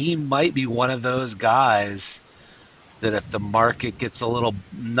 He might be one of those guys that if the market gets a little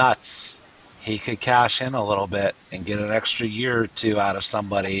nuts, he could cash in a little bit and get an extra year or two out of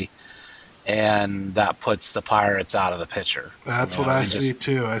somebody, and that puts the Pirates out of the picture. That's what I see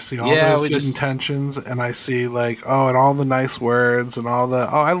too. I see all those good intentions, and I see and all the nice words and all the,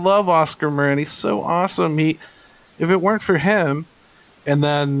 I love Oscar Marin. He's so awesome. If it weren't for him, and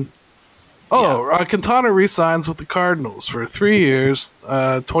then Quintana re-signs with the Cardinals for 3 years,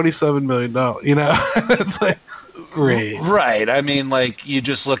 $27 million. It's like, great. Right. I mean, you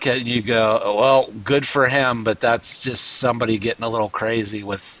just look at it and you go, well, good for him, but that's just somebody getting a little crazy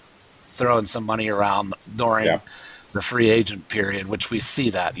with throwing some money around during the free agent period, which we see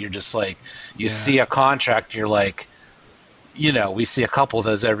that. You're just like, see a contract, you're like, we see a couple of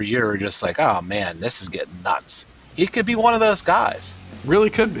those every year. We're just like, oh, man, this is getting nuts. He could be one of those guys. Really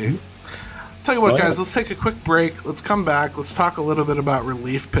could be. Tell you what, guys, let's take a quick break. Let's come back. Let's talk a little bit about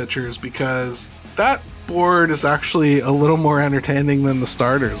relief pitchers, because that board is actually a little more entertaining than the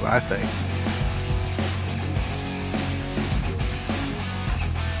starters, I think.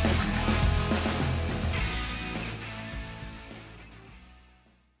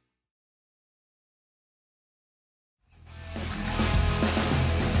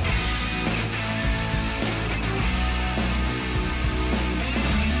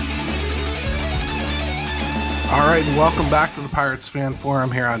 All right, and welcome back to the Pirates Fan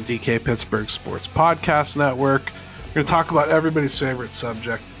Forum here on DK Pittsburgh Sports Podcast Network. We're going to talk about everybody's favorite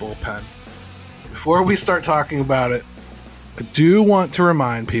subject, the bullpen. Before we start talking about it, I do want to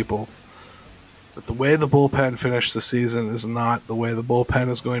remind people that the way the bullpen finished the season is not the way the bullpen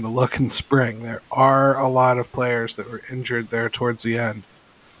is going to look in spring. There are a lot of players that were injured there towards the end.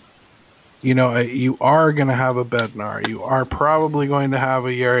 You are going to have a Bednar. You are probably going to have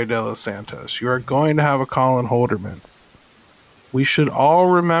a Yeri De Los Santos. You are going to have a Colin Holderman. We should all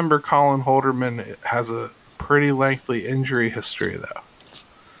remember Colin Holderman has a pretty lengthy injury history, though,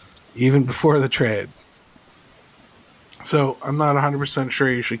 even before the trade. So I'm not 100% sure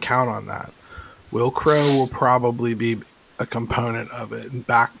you should count on that. Will Crow will probably be a component of it and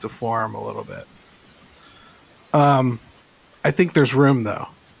back to form a little bit. I think there's room, though.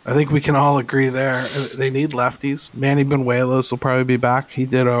 I think we can all agree there. They need lefties. Manny Benuelos will probably be back. He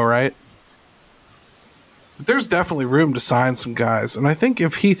did all right. But there's definitely room to sign some guys. And I think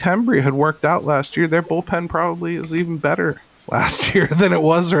if Heath Hembry had worked out last year, their bullpen probably is even better last year than it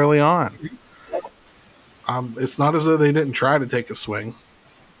was early on. It's not as though they didn't try to take a swing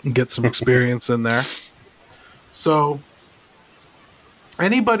and get some experience in there. So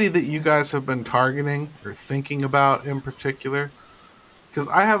anybody that you guys have been targeting or thinking about in particular? Because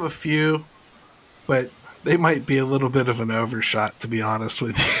I have a few, but they might be a little bit of an overshot, to be honest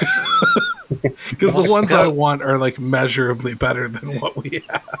with you. Because the ones I want are measurably better than what we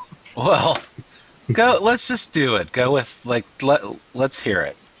have. Well, let's just do it. Go with let's hear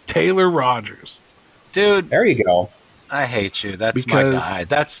it. Taylor Rogers. Dude. There you go. I hate you. That's my guy.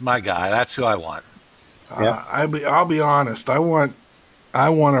 That's my guy. That's who I want. I'll be honest. I want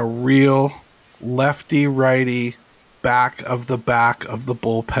a real lefty-righty back of the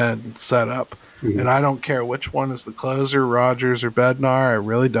bullpen setup. Mm-hmm. And I don't care which one is the closer, Rogers or Bednar. I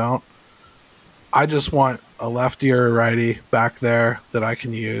really don't. I just want a lefty or a righty back there that I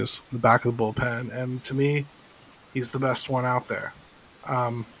can use, the back of the bullpen. And to me, he's the best one out there.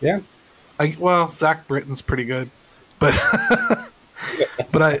 Zach Britton's pretty good. But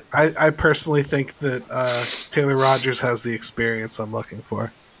but I personally think that Taylor Rogers has the experience I'm looking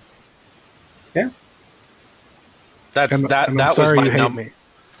for. Yeah. That was my number.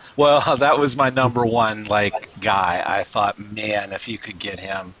 Well, that was my number one guy. I thought, man, if you could get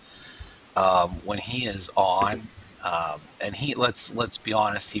him when he is on, and let's be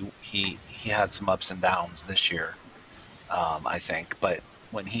honest, he had some ups and downs this year, I think, but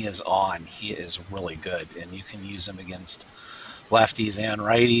when he is on, he is really good, and you can use him against lefties and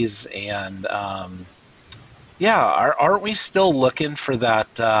righties, and aren't we still looking for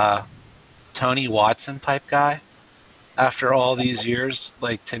that Tony Watson type guy? After all these years,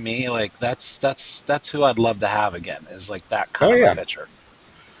 to me, that's who I'd love to have again, is that kind of a pitcher.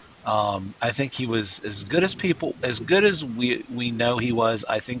 I think he was as good as we know he was.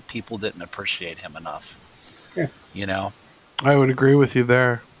 I think people didn't appreciate him enough. Yeah. I would agree with you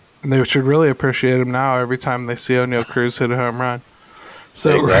there, and they should really appreciate him now. Every time they see O'Neal Cruz hit a home run. So,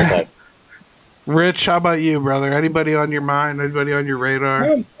 exactly. Rich, how about you, brother? Anybody on your mind? Anybody on your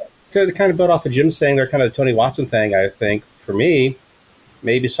radar? To kind of build off of Jim saying they're kind of the Tony Watson thing, I think for me,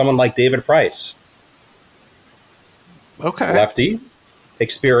 maybe someone like David Price. Okay. Lefty,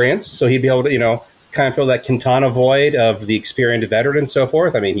 experience, so he'd be able to, kind of fill that Quintana void of the experienced veteran and so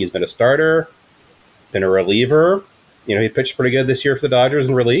forth. I mean, he's been a starter, been a reliever. He pitched pretty good this year for the Dodgers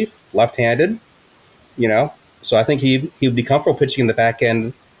in relief, left-handed. So I think he would be comfortable pitching in the back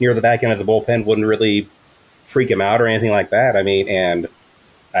end, near the back end of the bullpen. Wouldn't really freak him out or anything like that. I mean, and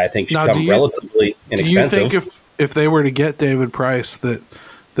I think should come relatively inexpensive. Do you think if they were to get David Price, that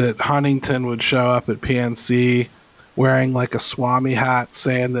Huntington would show up at PNC wearing a Swami hat,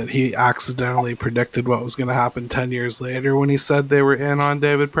 saying that he accidentally predicted what was going to happen 10 years later when he said they were in on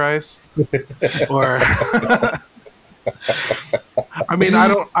David Price? Or, I mean, I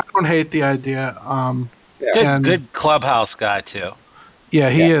don't hate the idea. Good clubhouse guy too. Yeah,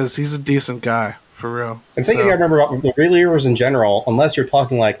 he is. He's a decent guy. For real. I'm thinking, I remember the relievers in general, unless you're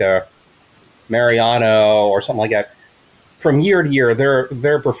talking like a Mariano or something like that, from year to year,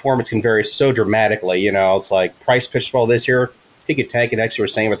 their performance can vary so dramatically. It's like Price pitched well this year, he could tank it next year.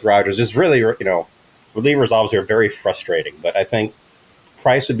 Same with Rogers. It's really, relievers obviously are very frustrating, but I think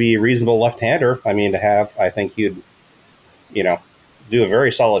Price would be a reasonable left-hander. I mean, I think he'd, do a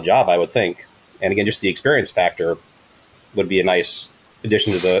very solid job, I would think. And again, just the experience factor would be a nice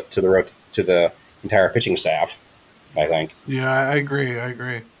addition to the entire pitching staff, I think. Yeah, I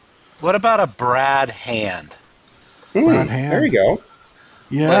agree. What about a Brad Hand? Brad Hand. There you go.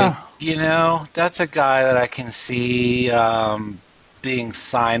 Yeah. That's a guy that I can see being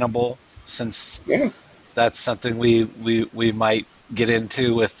signable, since that's something we might get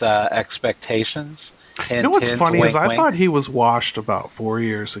into with expectations. What's funny is I thought he was washed about 4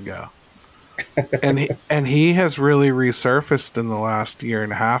 years ago. and he has really resurfaced in the last year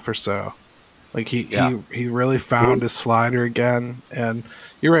and a half or so. He really found his slider again, and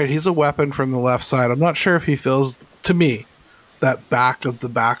you're right. He's a weapon from the left side. I'm not sure if he feels, to me, that back of the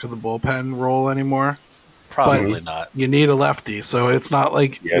bullpen role anymore. Probably not. You need a lefty, so it's not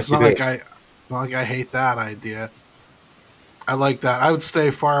like I hate that idea. I like that. I would stay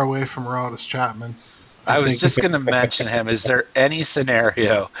far away from Aroldis Chapman. I was just going to mention him. Is there any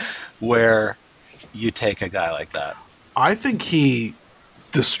scenario where you take a guy like that? I think he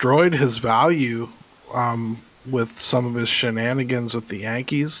destroyed his value with some of his shenanigans with the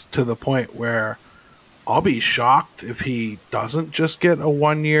Yankees, to the point where I'll be shocked if he doesn't just get a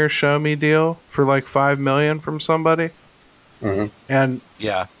 1-year show me deal for $5 million from somebody. Mm-hmm. And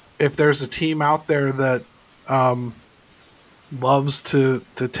if there's a team out there that loves to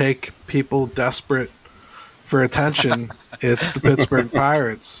take people desperate for attention, it's the Pittsburgh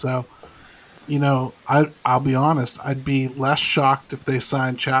Pirates. So, I'll be honest, I'd be less shocked if they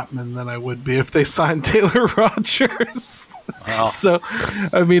signed Chapman than I would be if they signed Taylor Rogers. Wow. So,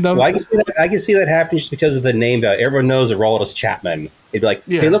 I mean, I can see that happening just because of the name value. Everyone knows Aroldis Chapman. It'd be like,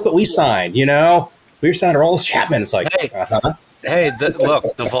 hey, look what we signed. We signed Aroldis Chapman. It's like,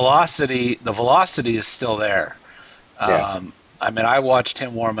 look, the velocity is still there. I mean, I watched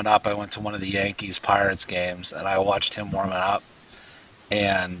him warming up. I went to one of the Yankees-Pirates games, and I watched him warming up,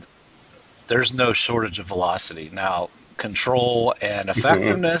 and there's no shortage of velocity. Now, control and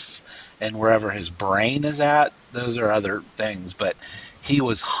effectiveness and wherever his brain is at, those are other things, but he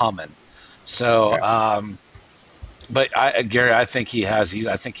was humming. So, but Gary, I think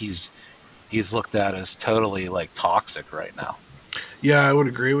he's looked at as totally toxic right now. Yeah, I would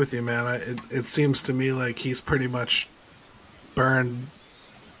agree with you, man. It seems to me like he's pretty much burned.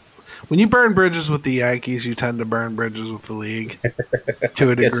 When you burn bridges with the Yankees, you tend to burn bridges with the league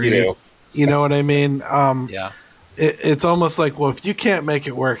to a degree. Yes, you know what I mean? It's almost like, well, if you can't make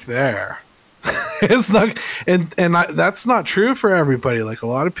it work there, It's not, that's not true for everybody. Like a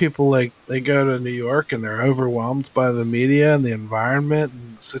lot of people, like they go to New York and they're overwhelmed by the media and the environment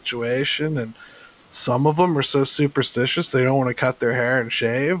and the situation, and some of them are so superstitious they don't want to cut their hair and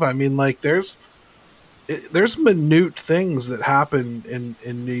shave. I mean, like there's minute things that happen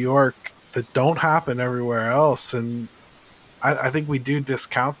in New York that don't happen everywhere else, and I think we do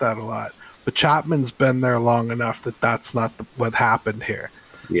discount that a lot. But Chapman's been there long enough that that's not what happened here.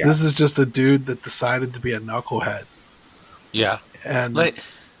 Yeah. This is just a dude that decided to be a knucklehead. Yeah. And like,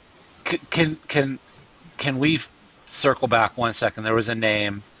 can we circle back 1 second? There was a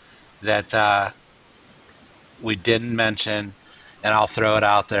name that we didn't mention, and I'll throw it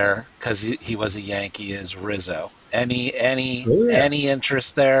out there because he was a Yankee. Is Rizzo? Any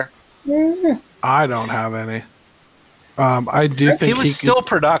interest there? I don't have any. I do think he was still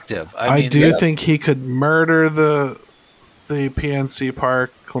productive. I do think he could murder the PNC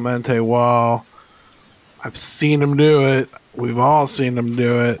Park Clemente wall. I've seen him do it. We've all seen him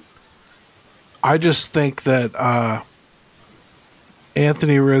do it. I just think that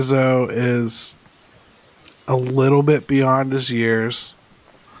Anthony Rizzo is a little bit beyond his years.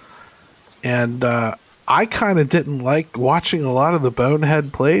 And I kind of didn't like watching a lot of the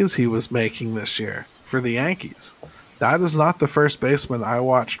bonehead plays he was making this year for the Yankees. That is not the first baseman I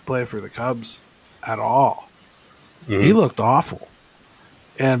watched play for the Cubs at all. Mm-hmm. He looked awful.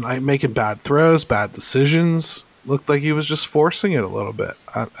 And making bad throws, bad decisions. Looked like he was just forcing it a little bit.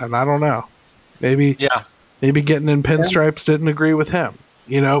 And I don't know. Maybe getting in pinstripes didn't agree with him.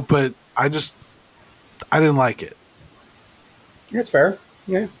 But I didn't like it. That's fair.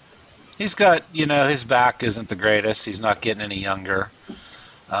 Yeah. He's got, his back isn't the greatest. He's not getting any younger.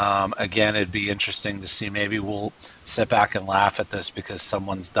 Again, it'd be interesting to see. Maybe we'll sit back and laugh at this because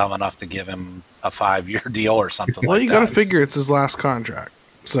someone's dumb enough to give him a 5-year deal or something well, you got to figure it's his last contract.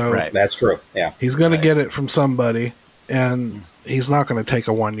 So that's true. Yeah. He's going to get it from somebody, and he's not going to take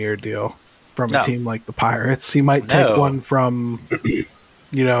a 1-year deal from a team like the Pirates. He might take one from,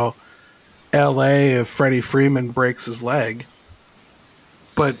 L.A. if Freddie Freeman breaks his leg.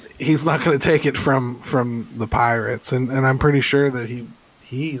 But he's not going to take it from the Pirates. And I'm pretty sure that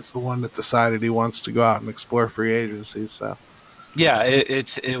he's the one that decided he wants to go out and explore free agency. So, yeah,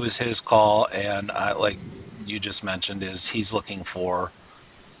 it was his call, and like you just mentioned, is he's looking for.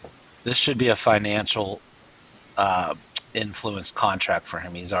 This should be a financial influence contract for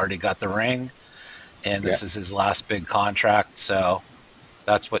him. He's already got the ring, and this is his last big contract, so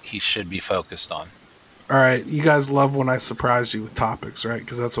that's what he should be focused on. All right, you guys love when I surprise you with topics, right?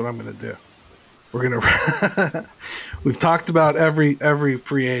 Because that's what I'm going to do. We're gonna. We've talked about every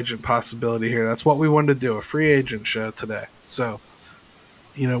free agent possibility here. That's what we wanted to do, a free agent show today. So,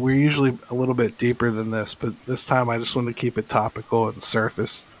 we're usually a little bit deeper than this, but this time I just wanted to keep it topical and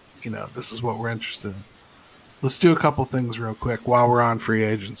surface. This is what we're interested in. Let's do a couple things real quick while we're on free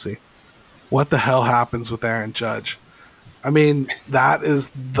agency. What the hell happens with Aaron Judge? I mean, that is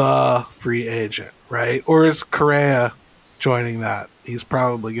the free agent, right? Or is Correa joining that? He's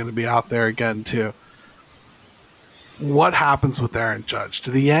probably going to be out there again, too. What happens with Aaron Judge?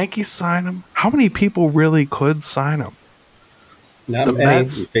 Do the Yankees sign him? How many people really could sign him? Not the many.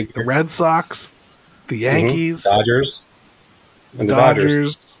 Mets, the Red Sox, the Yankees, Dodgers, the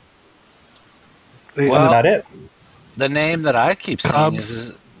Dodgers. That's about it. The name that I keep seeing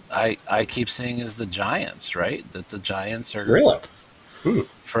is I keep seeing is the Giants, right? That the Giants are really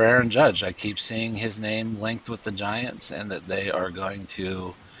for Aaron Judge. I keep seeing his name linked with the Giants, and that they are going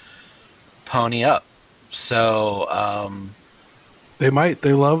to pony up. So they might.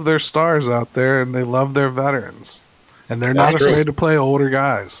 They love their stars out there, and they love their veterans, and they're not afraid to play older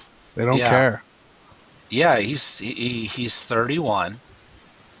guys. They don't care. Yeah, he's 31,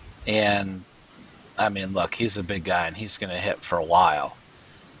 and I mean, look, he's a big guy, and he's going to hit for a while.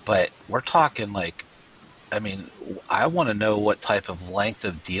 But we're talking like, I mean, I want to know what type of length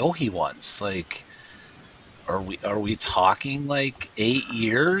of deal he wants. Like, are we talking like 8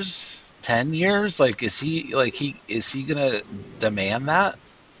 years, 10 years? Like, is he going to demand that?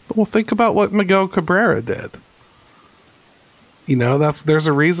 Well, think about what Miguel Cabrera did. There's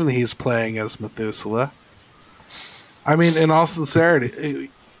a reason he's playing as Methuselah. I mean, in all sincerity,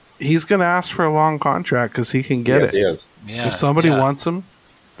 he's going to ask for a long contract because he can get it. He is. Yeah, if somebody wants him,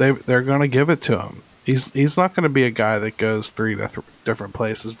 they're going to give it to him. He's not going to be a guy that goes 3 different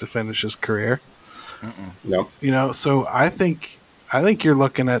places to finish his career. No. So I think you're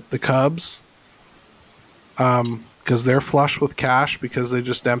looking at the Cubs because they're flush with cash because they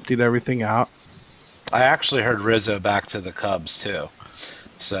just emptied everything out. I actually heard Rizzo back to the Cubs too,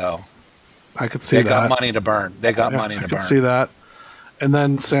 so I could see they got money to burn. They got money to burn. I could see that. And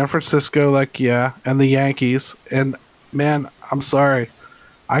then San Francisco, and the Yankees. And man, I'm sorry,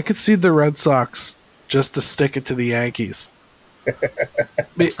 I could see the Red Sox just to stick it to the Yankees.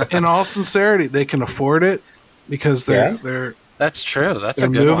 In all sincerity, they can afford it because they're that's true. They're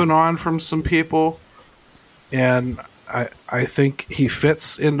moving on from some people, and I think he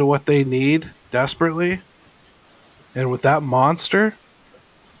fits into what they need desperately. And with that monster,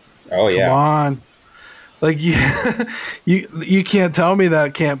 come on, you can't tell me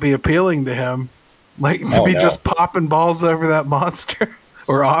that can't be appealing to him, just popping balls over that monster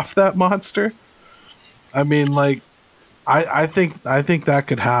or off that monster. I mean, I think that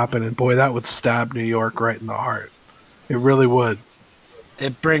could happen, and boy, that would stab New York right in the heart. It really would.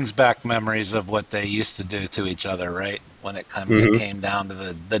 It brings back memories of what they used to do to each other, right? When it came down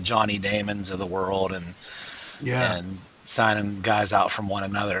to the Johnny Damons of the world and signing guys out from one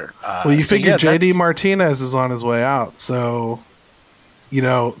another. Well, you figure JD Martinez is on his way out, so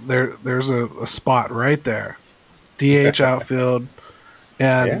there's a spot right there, DH outfield.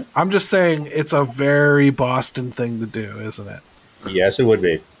 And I'm just saying, it's a very Boston thing to do, isn't it? Yes, it would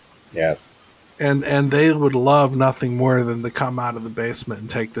be. Yes. And they would love nothing more than to come out of the basement and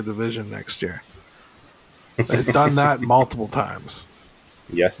take the division next year. They've done that multiple times.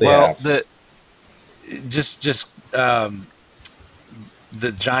 Yes, they have. The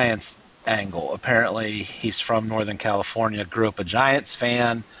Giants angle. Apparently, he's from Northern California, grew up a Giants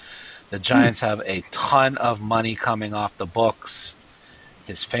fan. The Giants have a ton of money coming off the books.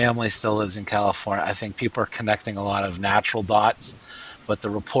 His family still lives in California. I think people are connecting a lot of natural dots, but the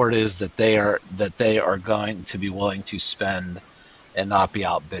report is that they are going to be willing to spend and not be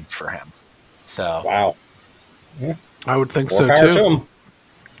outbid for him. So wow, yeah. I would think so too.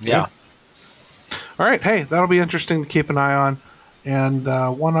 Yeah. All right, hey, that'll be interesting to keep an eye on. And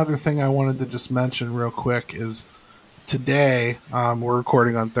one other thing I wanted to just mention real quick is today, we're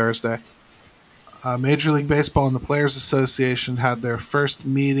recording on Thursday. Major League Baseball and the Players Association had their first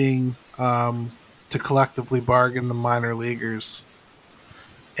meeting to collectively bargain the minor leaguers.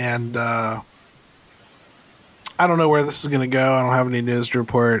 And I don't know where this is going to go. I don't have any news to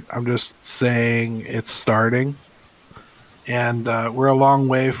report. I'm just saying it's starting. And we're a long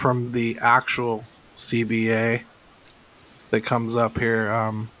way from the actual CBA that comes up here,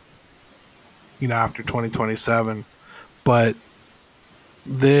 after 2027. But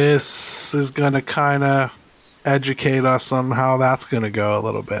this is going to kind of educate us on how that's going to go a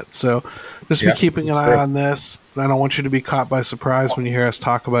little bit. So just be keeping an eye on this. I don't want you to be caught by surprise when you hear us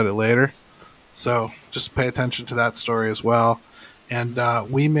talk about it later. So just pay attention to that story as well. And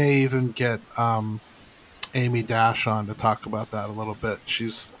we may even get Amy Dash on to talk about that a little bit.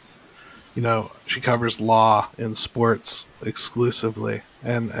 She's, she covers law in sports exclusively.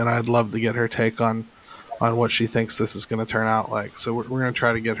 And I'd love to get her take on what she thinks this is going to turn out like. So we're going to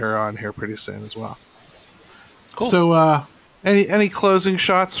try to get her on here pretty soon as well. Cool. So any closing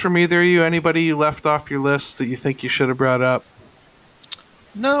shots from either of you? Anybody you left off your list that you think you should have brought up?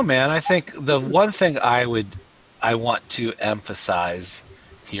 No, man. I think the one thing I want to emphasize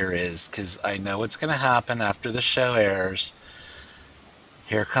here is, because I know what's going to happen after the show airs.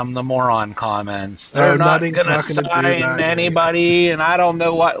 Here come the moron comments. They're not going to sign anybody, and I don't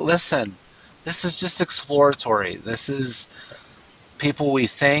know what. Listen. This is just exploratory. This is people we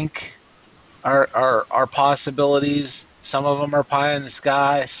think are possibilities. Some of them are pie in the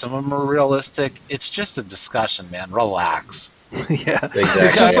sky. Some of them are realistic. It's just a discussion, man. Relax. Yeah,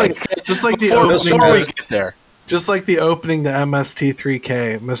 exactly. just like the opening. Before we get there, just like the opening to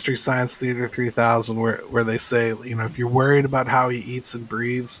MST3K, Mystery Science Theater 3000, where they say, if you're worried about how he eats and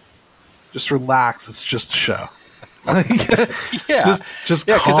breathes, just relax. It's just a show. just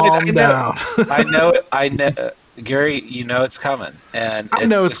calm down. I know, Gary. It's coming, and I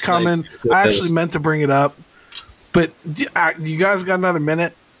know it's coming. I actually meant to bring it up, but you guys got another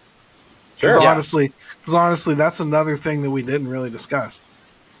minute? Because honestly, that's another thing that we didn't really discuss.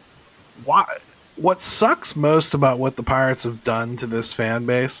 What sucks most about what the Pirates have done to this fan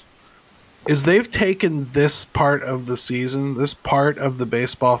base is they've taken this part of the season, this part of the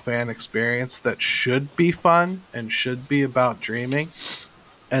baseball fan experience that should be fun and should be about dreaming,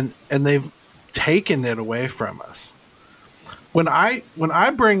 and they've taken it away from us. When I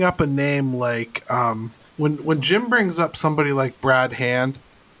bring up a name like when Jim brings up somebody like Brad Hand,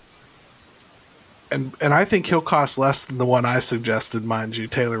 and I think he'll cost less than the one I suggested, mind you,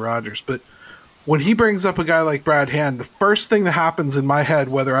 Taylor Rogers, but when he brings up a guy like Brad Hand, the first thing that happens in my head,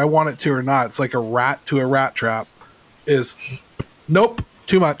 whether I want it to or not, it's like a rat to a rat trap, is nope,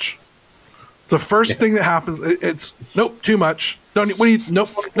 too much. It's the first thing that happens. It's nope, too much. Nope,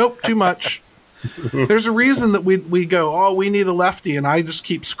 too much. There's a reason that we go, oh, we need a lefty, and I just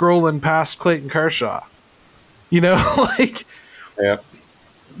keep scrolling past Clayton Kershaw. Like, yeah.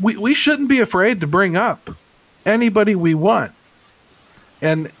 We shouldn't be afraid to bring up anybody we want.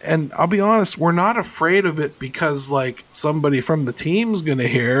 And I'll be honest, we're not afraid of it because like somebody from the team's going to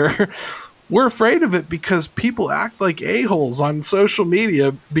hear. We're afraid of it because people act like a-holes on social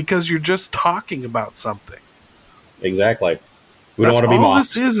media because you're just talking about something. Exactly. We don't want to be mocked. All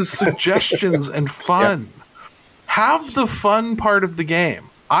this is suggestions and fun. Yeah. Have the fun part of the game.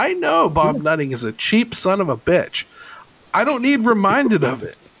 I know Bob Nutting is a cheap son of a bitch. I don't need reminded of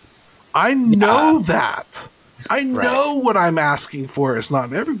it. I know that. I know what I'm asking for is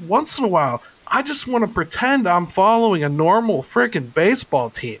not. Every once in a while, I just want to pretend I'm following a normal freaking baseball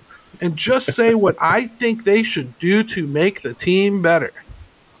team and just say what I think they should do to make the team better.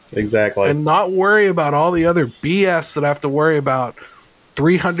 Exactly. And not worry about all the other BS that I have to worry about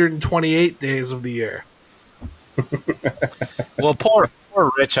 328 days of the year. Well, poor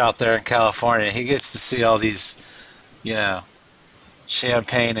Rich out there in California. He gets to see all these,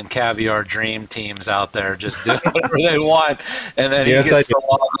 champagne and caviar dream teams out there just doing whatever they want, and then he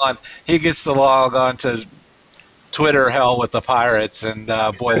gets to log on to Twitter hell with the Pirates, and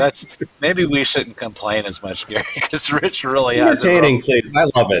boy, that's maybe we shouldn't complain as much, Gary, because Rich really has entertaining. Please, I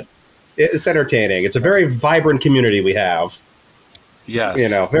love it. It's entertaining. It's a very vibrant community we have.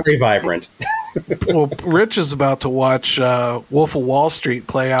 Yes, very vibrant. Well, Rich is about to watch Wolf of Wall Street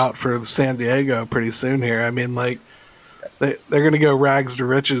play out for San Diego pretty soon here. I mean, like. They're going to go rags to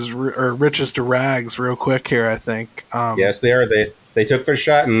riches or riches to rags real quick here, I think. Yes, they are. They took their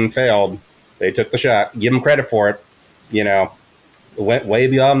shot and failed. They took the shot. Give them credit for it. Went way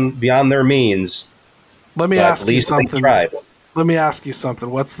beyond their means. Let me ask you something. Let me ask you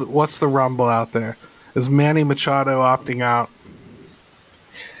something. What's the rumble out there? Is Manny Machado opting out?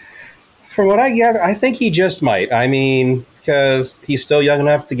 From what I gather, I think he just might. I mean, because he's still young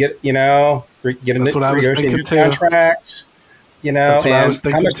enough to get That's what I was thinking too. Contracts. That's what I was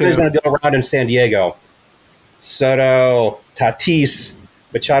thinking how much too. Going to go around in San Diego? Soto, Tatis,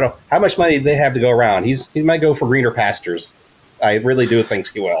 Machado. How much money do they have to go around? He might go for greener pastures. I really do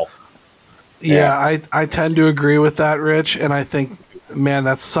think he will. Yeah, I tend to agree with that, Rich, and I think, man,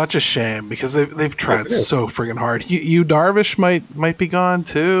 that's such a shame because they've tried so friggin' hard. You Darvish might be gone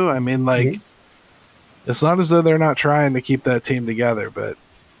too. I mean, like, it's not as though they're not trying to keep that team together, but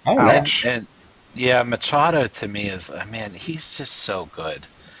ouch. Yeah, Machado to me is, man, he's just so good.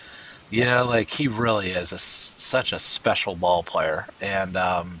 Like he really is such a special ball player. And,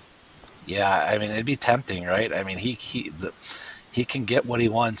 I mean, it'd be tempting, right? I mean, he can get what he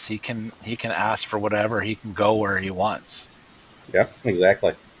wants. He can ask for whatever. He can go where he wants. Yeah,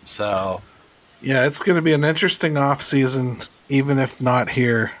 exactly. So. Yeah, it's going to be an interesting off season, even if not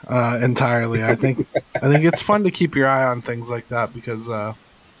here entirely. I think it's fun to keep your eye on things like that because,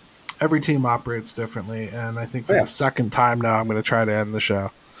 every team operates differently, and I think for the second time now, I'm going to try to end the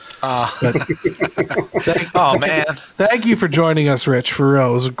show. Man! Thank you for joining us, Rich. For real,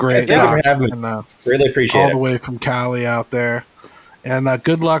 it was a great talk. Really appreciate it. All the way from Cali out there, and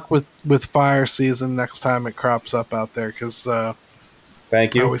good luck with fire season next time it crops up out there. Because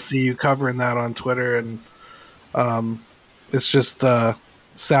thank you. I always see you covering that on Twitter, and it's just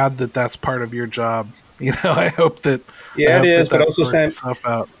sad that that's part of your job. I hope that. Yeah, it is, but also stuff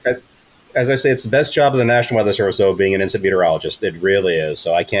out. As I say, it's the best job of the National Weather Service, though, being an insect meteorologist. It really is.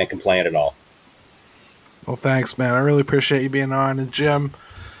 So I can't complain at all. Well, thanks, man. I really appreciate you being on. And Jim,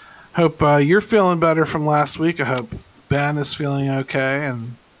 hope you're feeling better from last week. I hope Ben is feeling okay.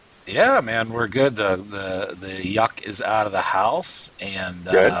 And yeah, man, we're good. The yuck is out of the house, and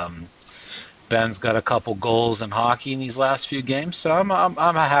Ben's got a couple goals in hockey in these last few games. So I'm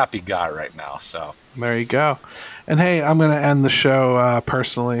a happy guy right now. So. There you go. And hey, I'm going to end the show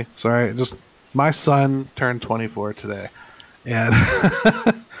personally. Sorry, just my son turned 24 today. And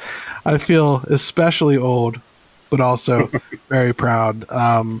I feel especially old, but also very proud.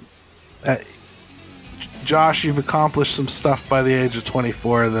 Josh, you've accomplished some stuff by the age of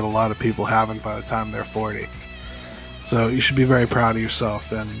 24 that a lot of people haven't by the time they're 40. So you should be very proud of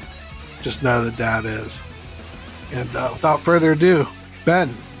yourself and just know that Dad is. And without further ado, Ben,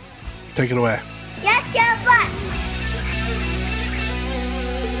 take it away. Yes, go Bucks!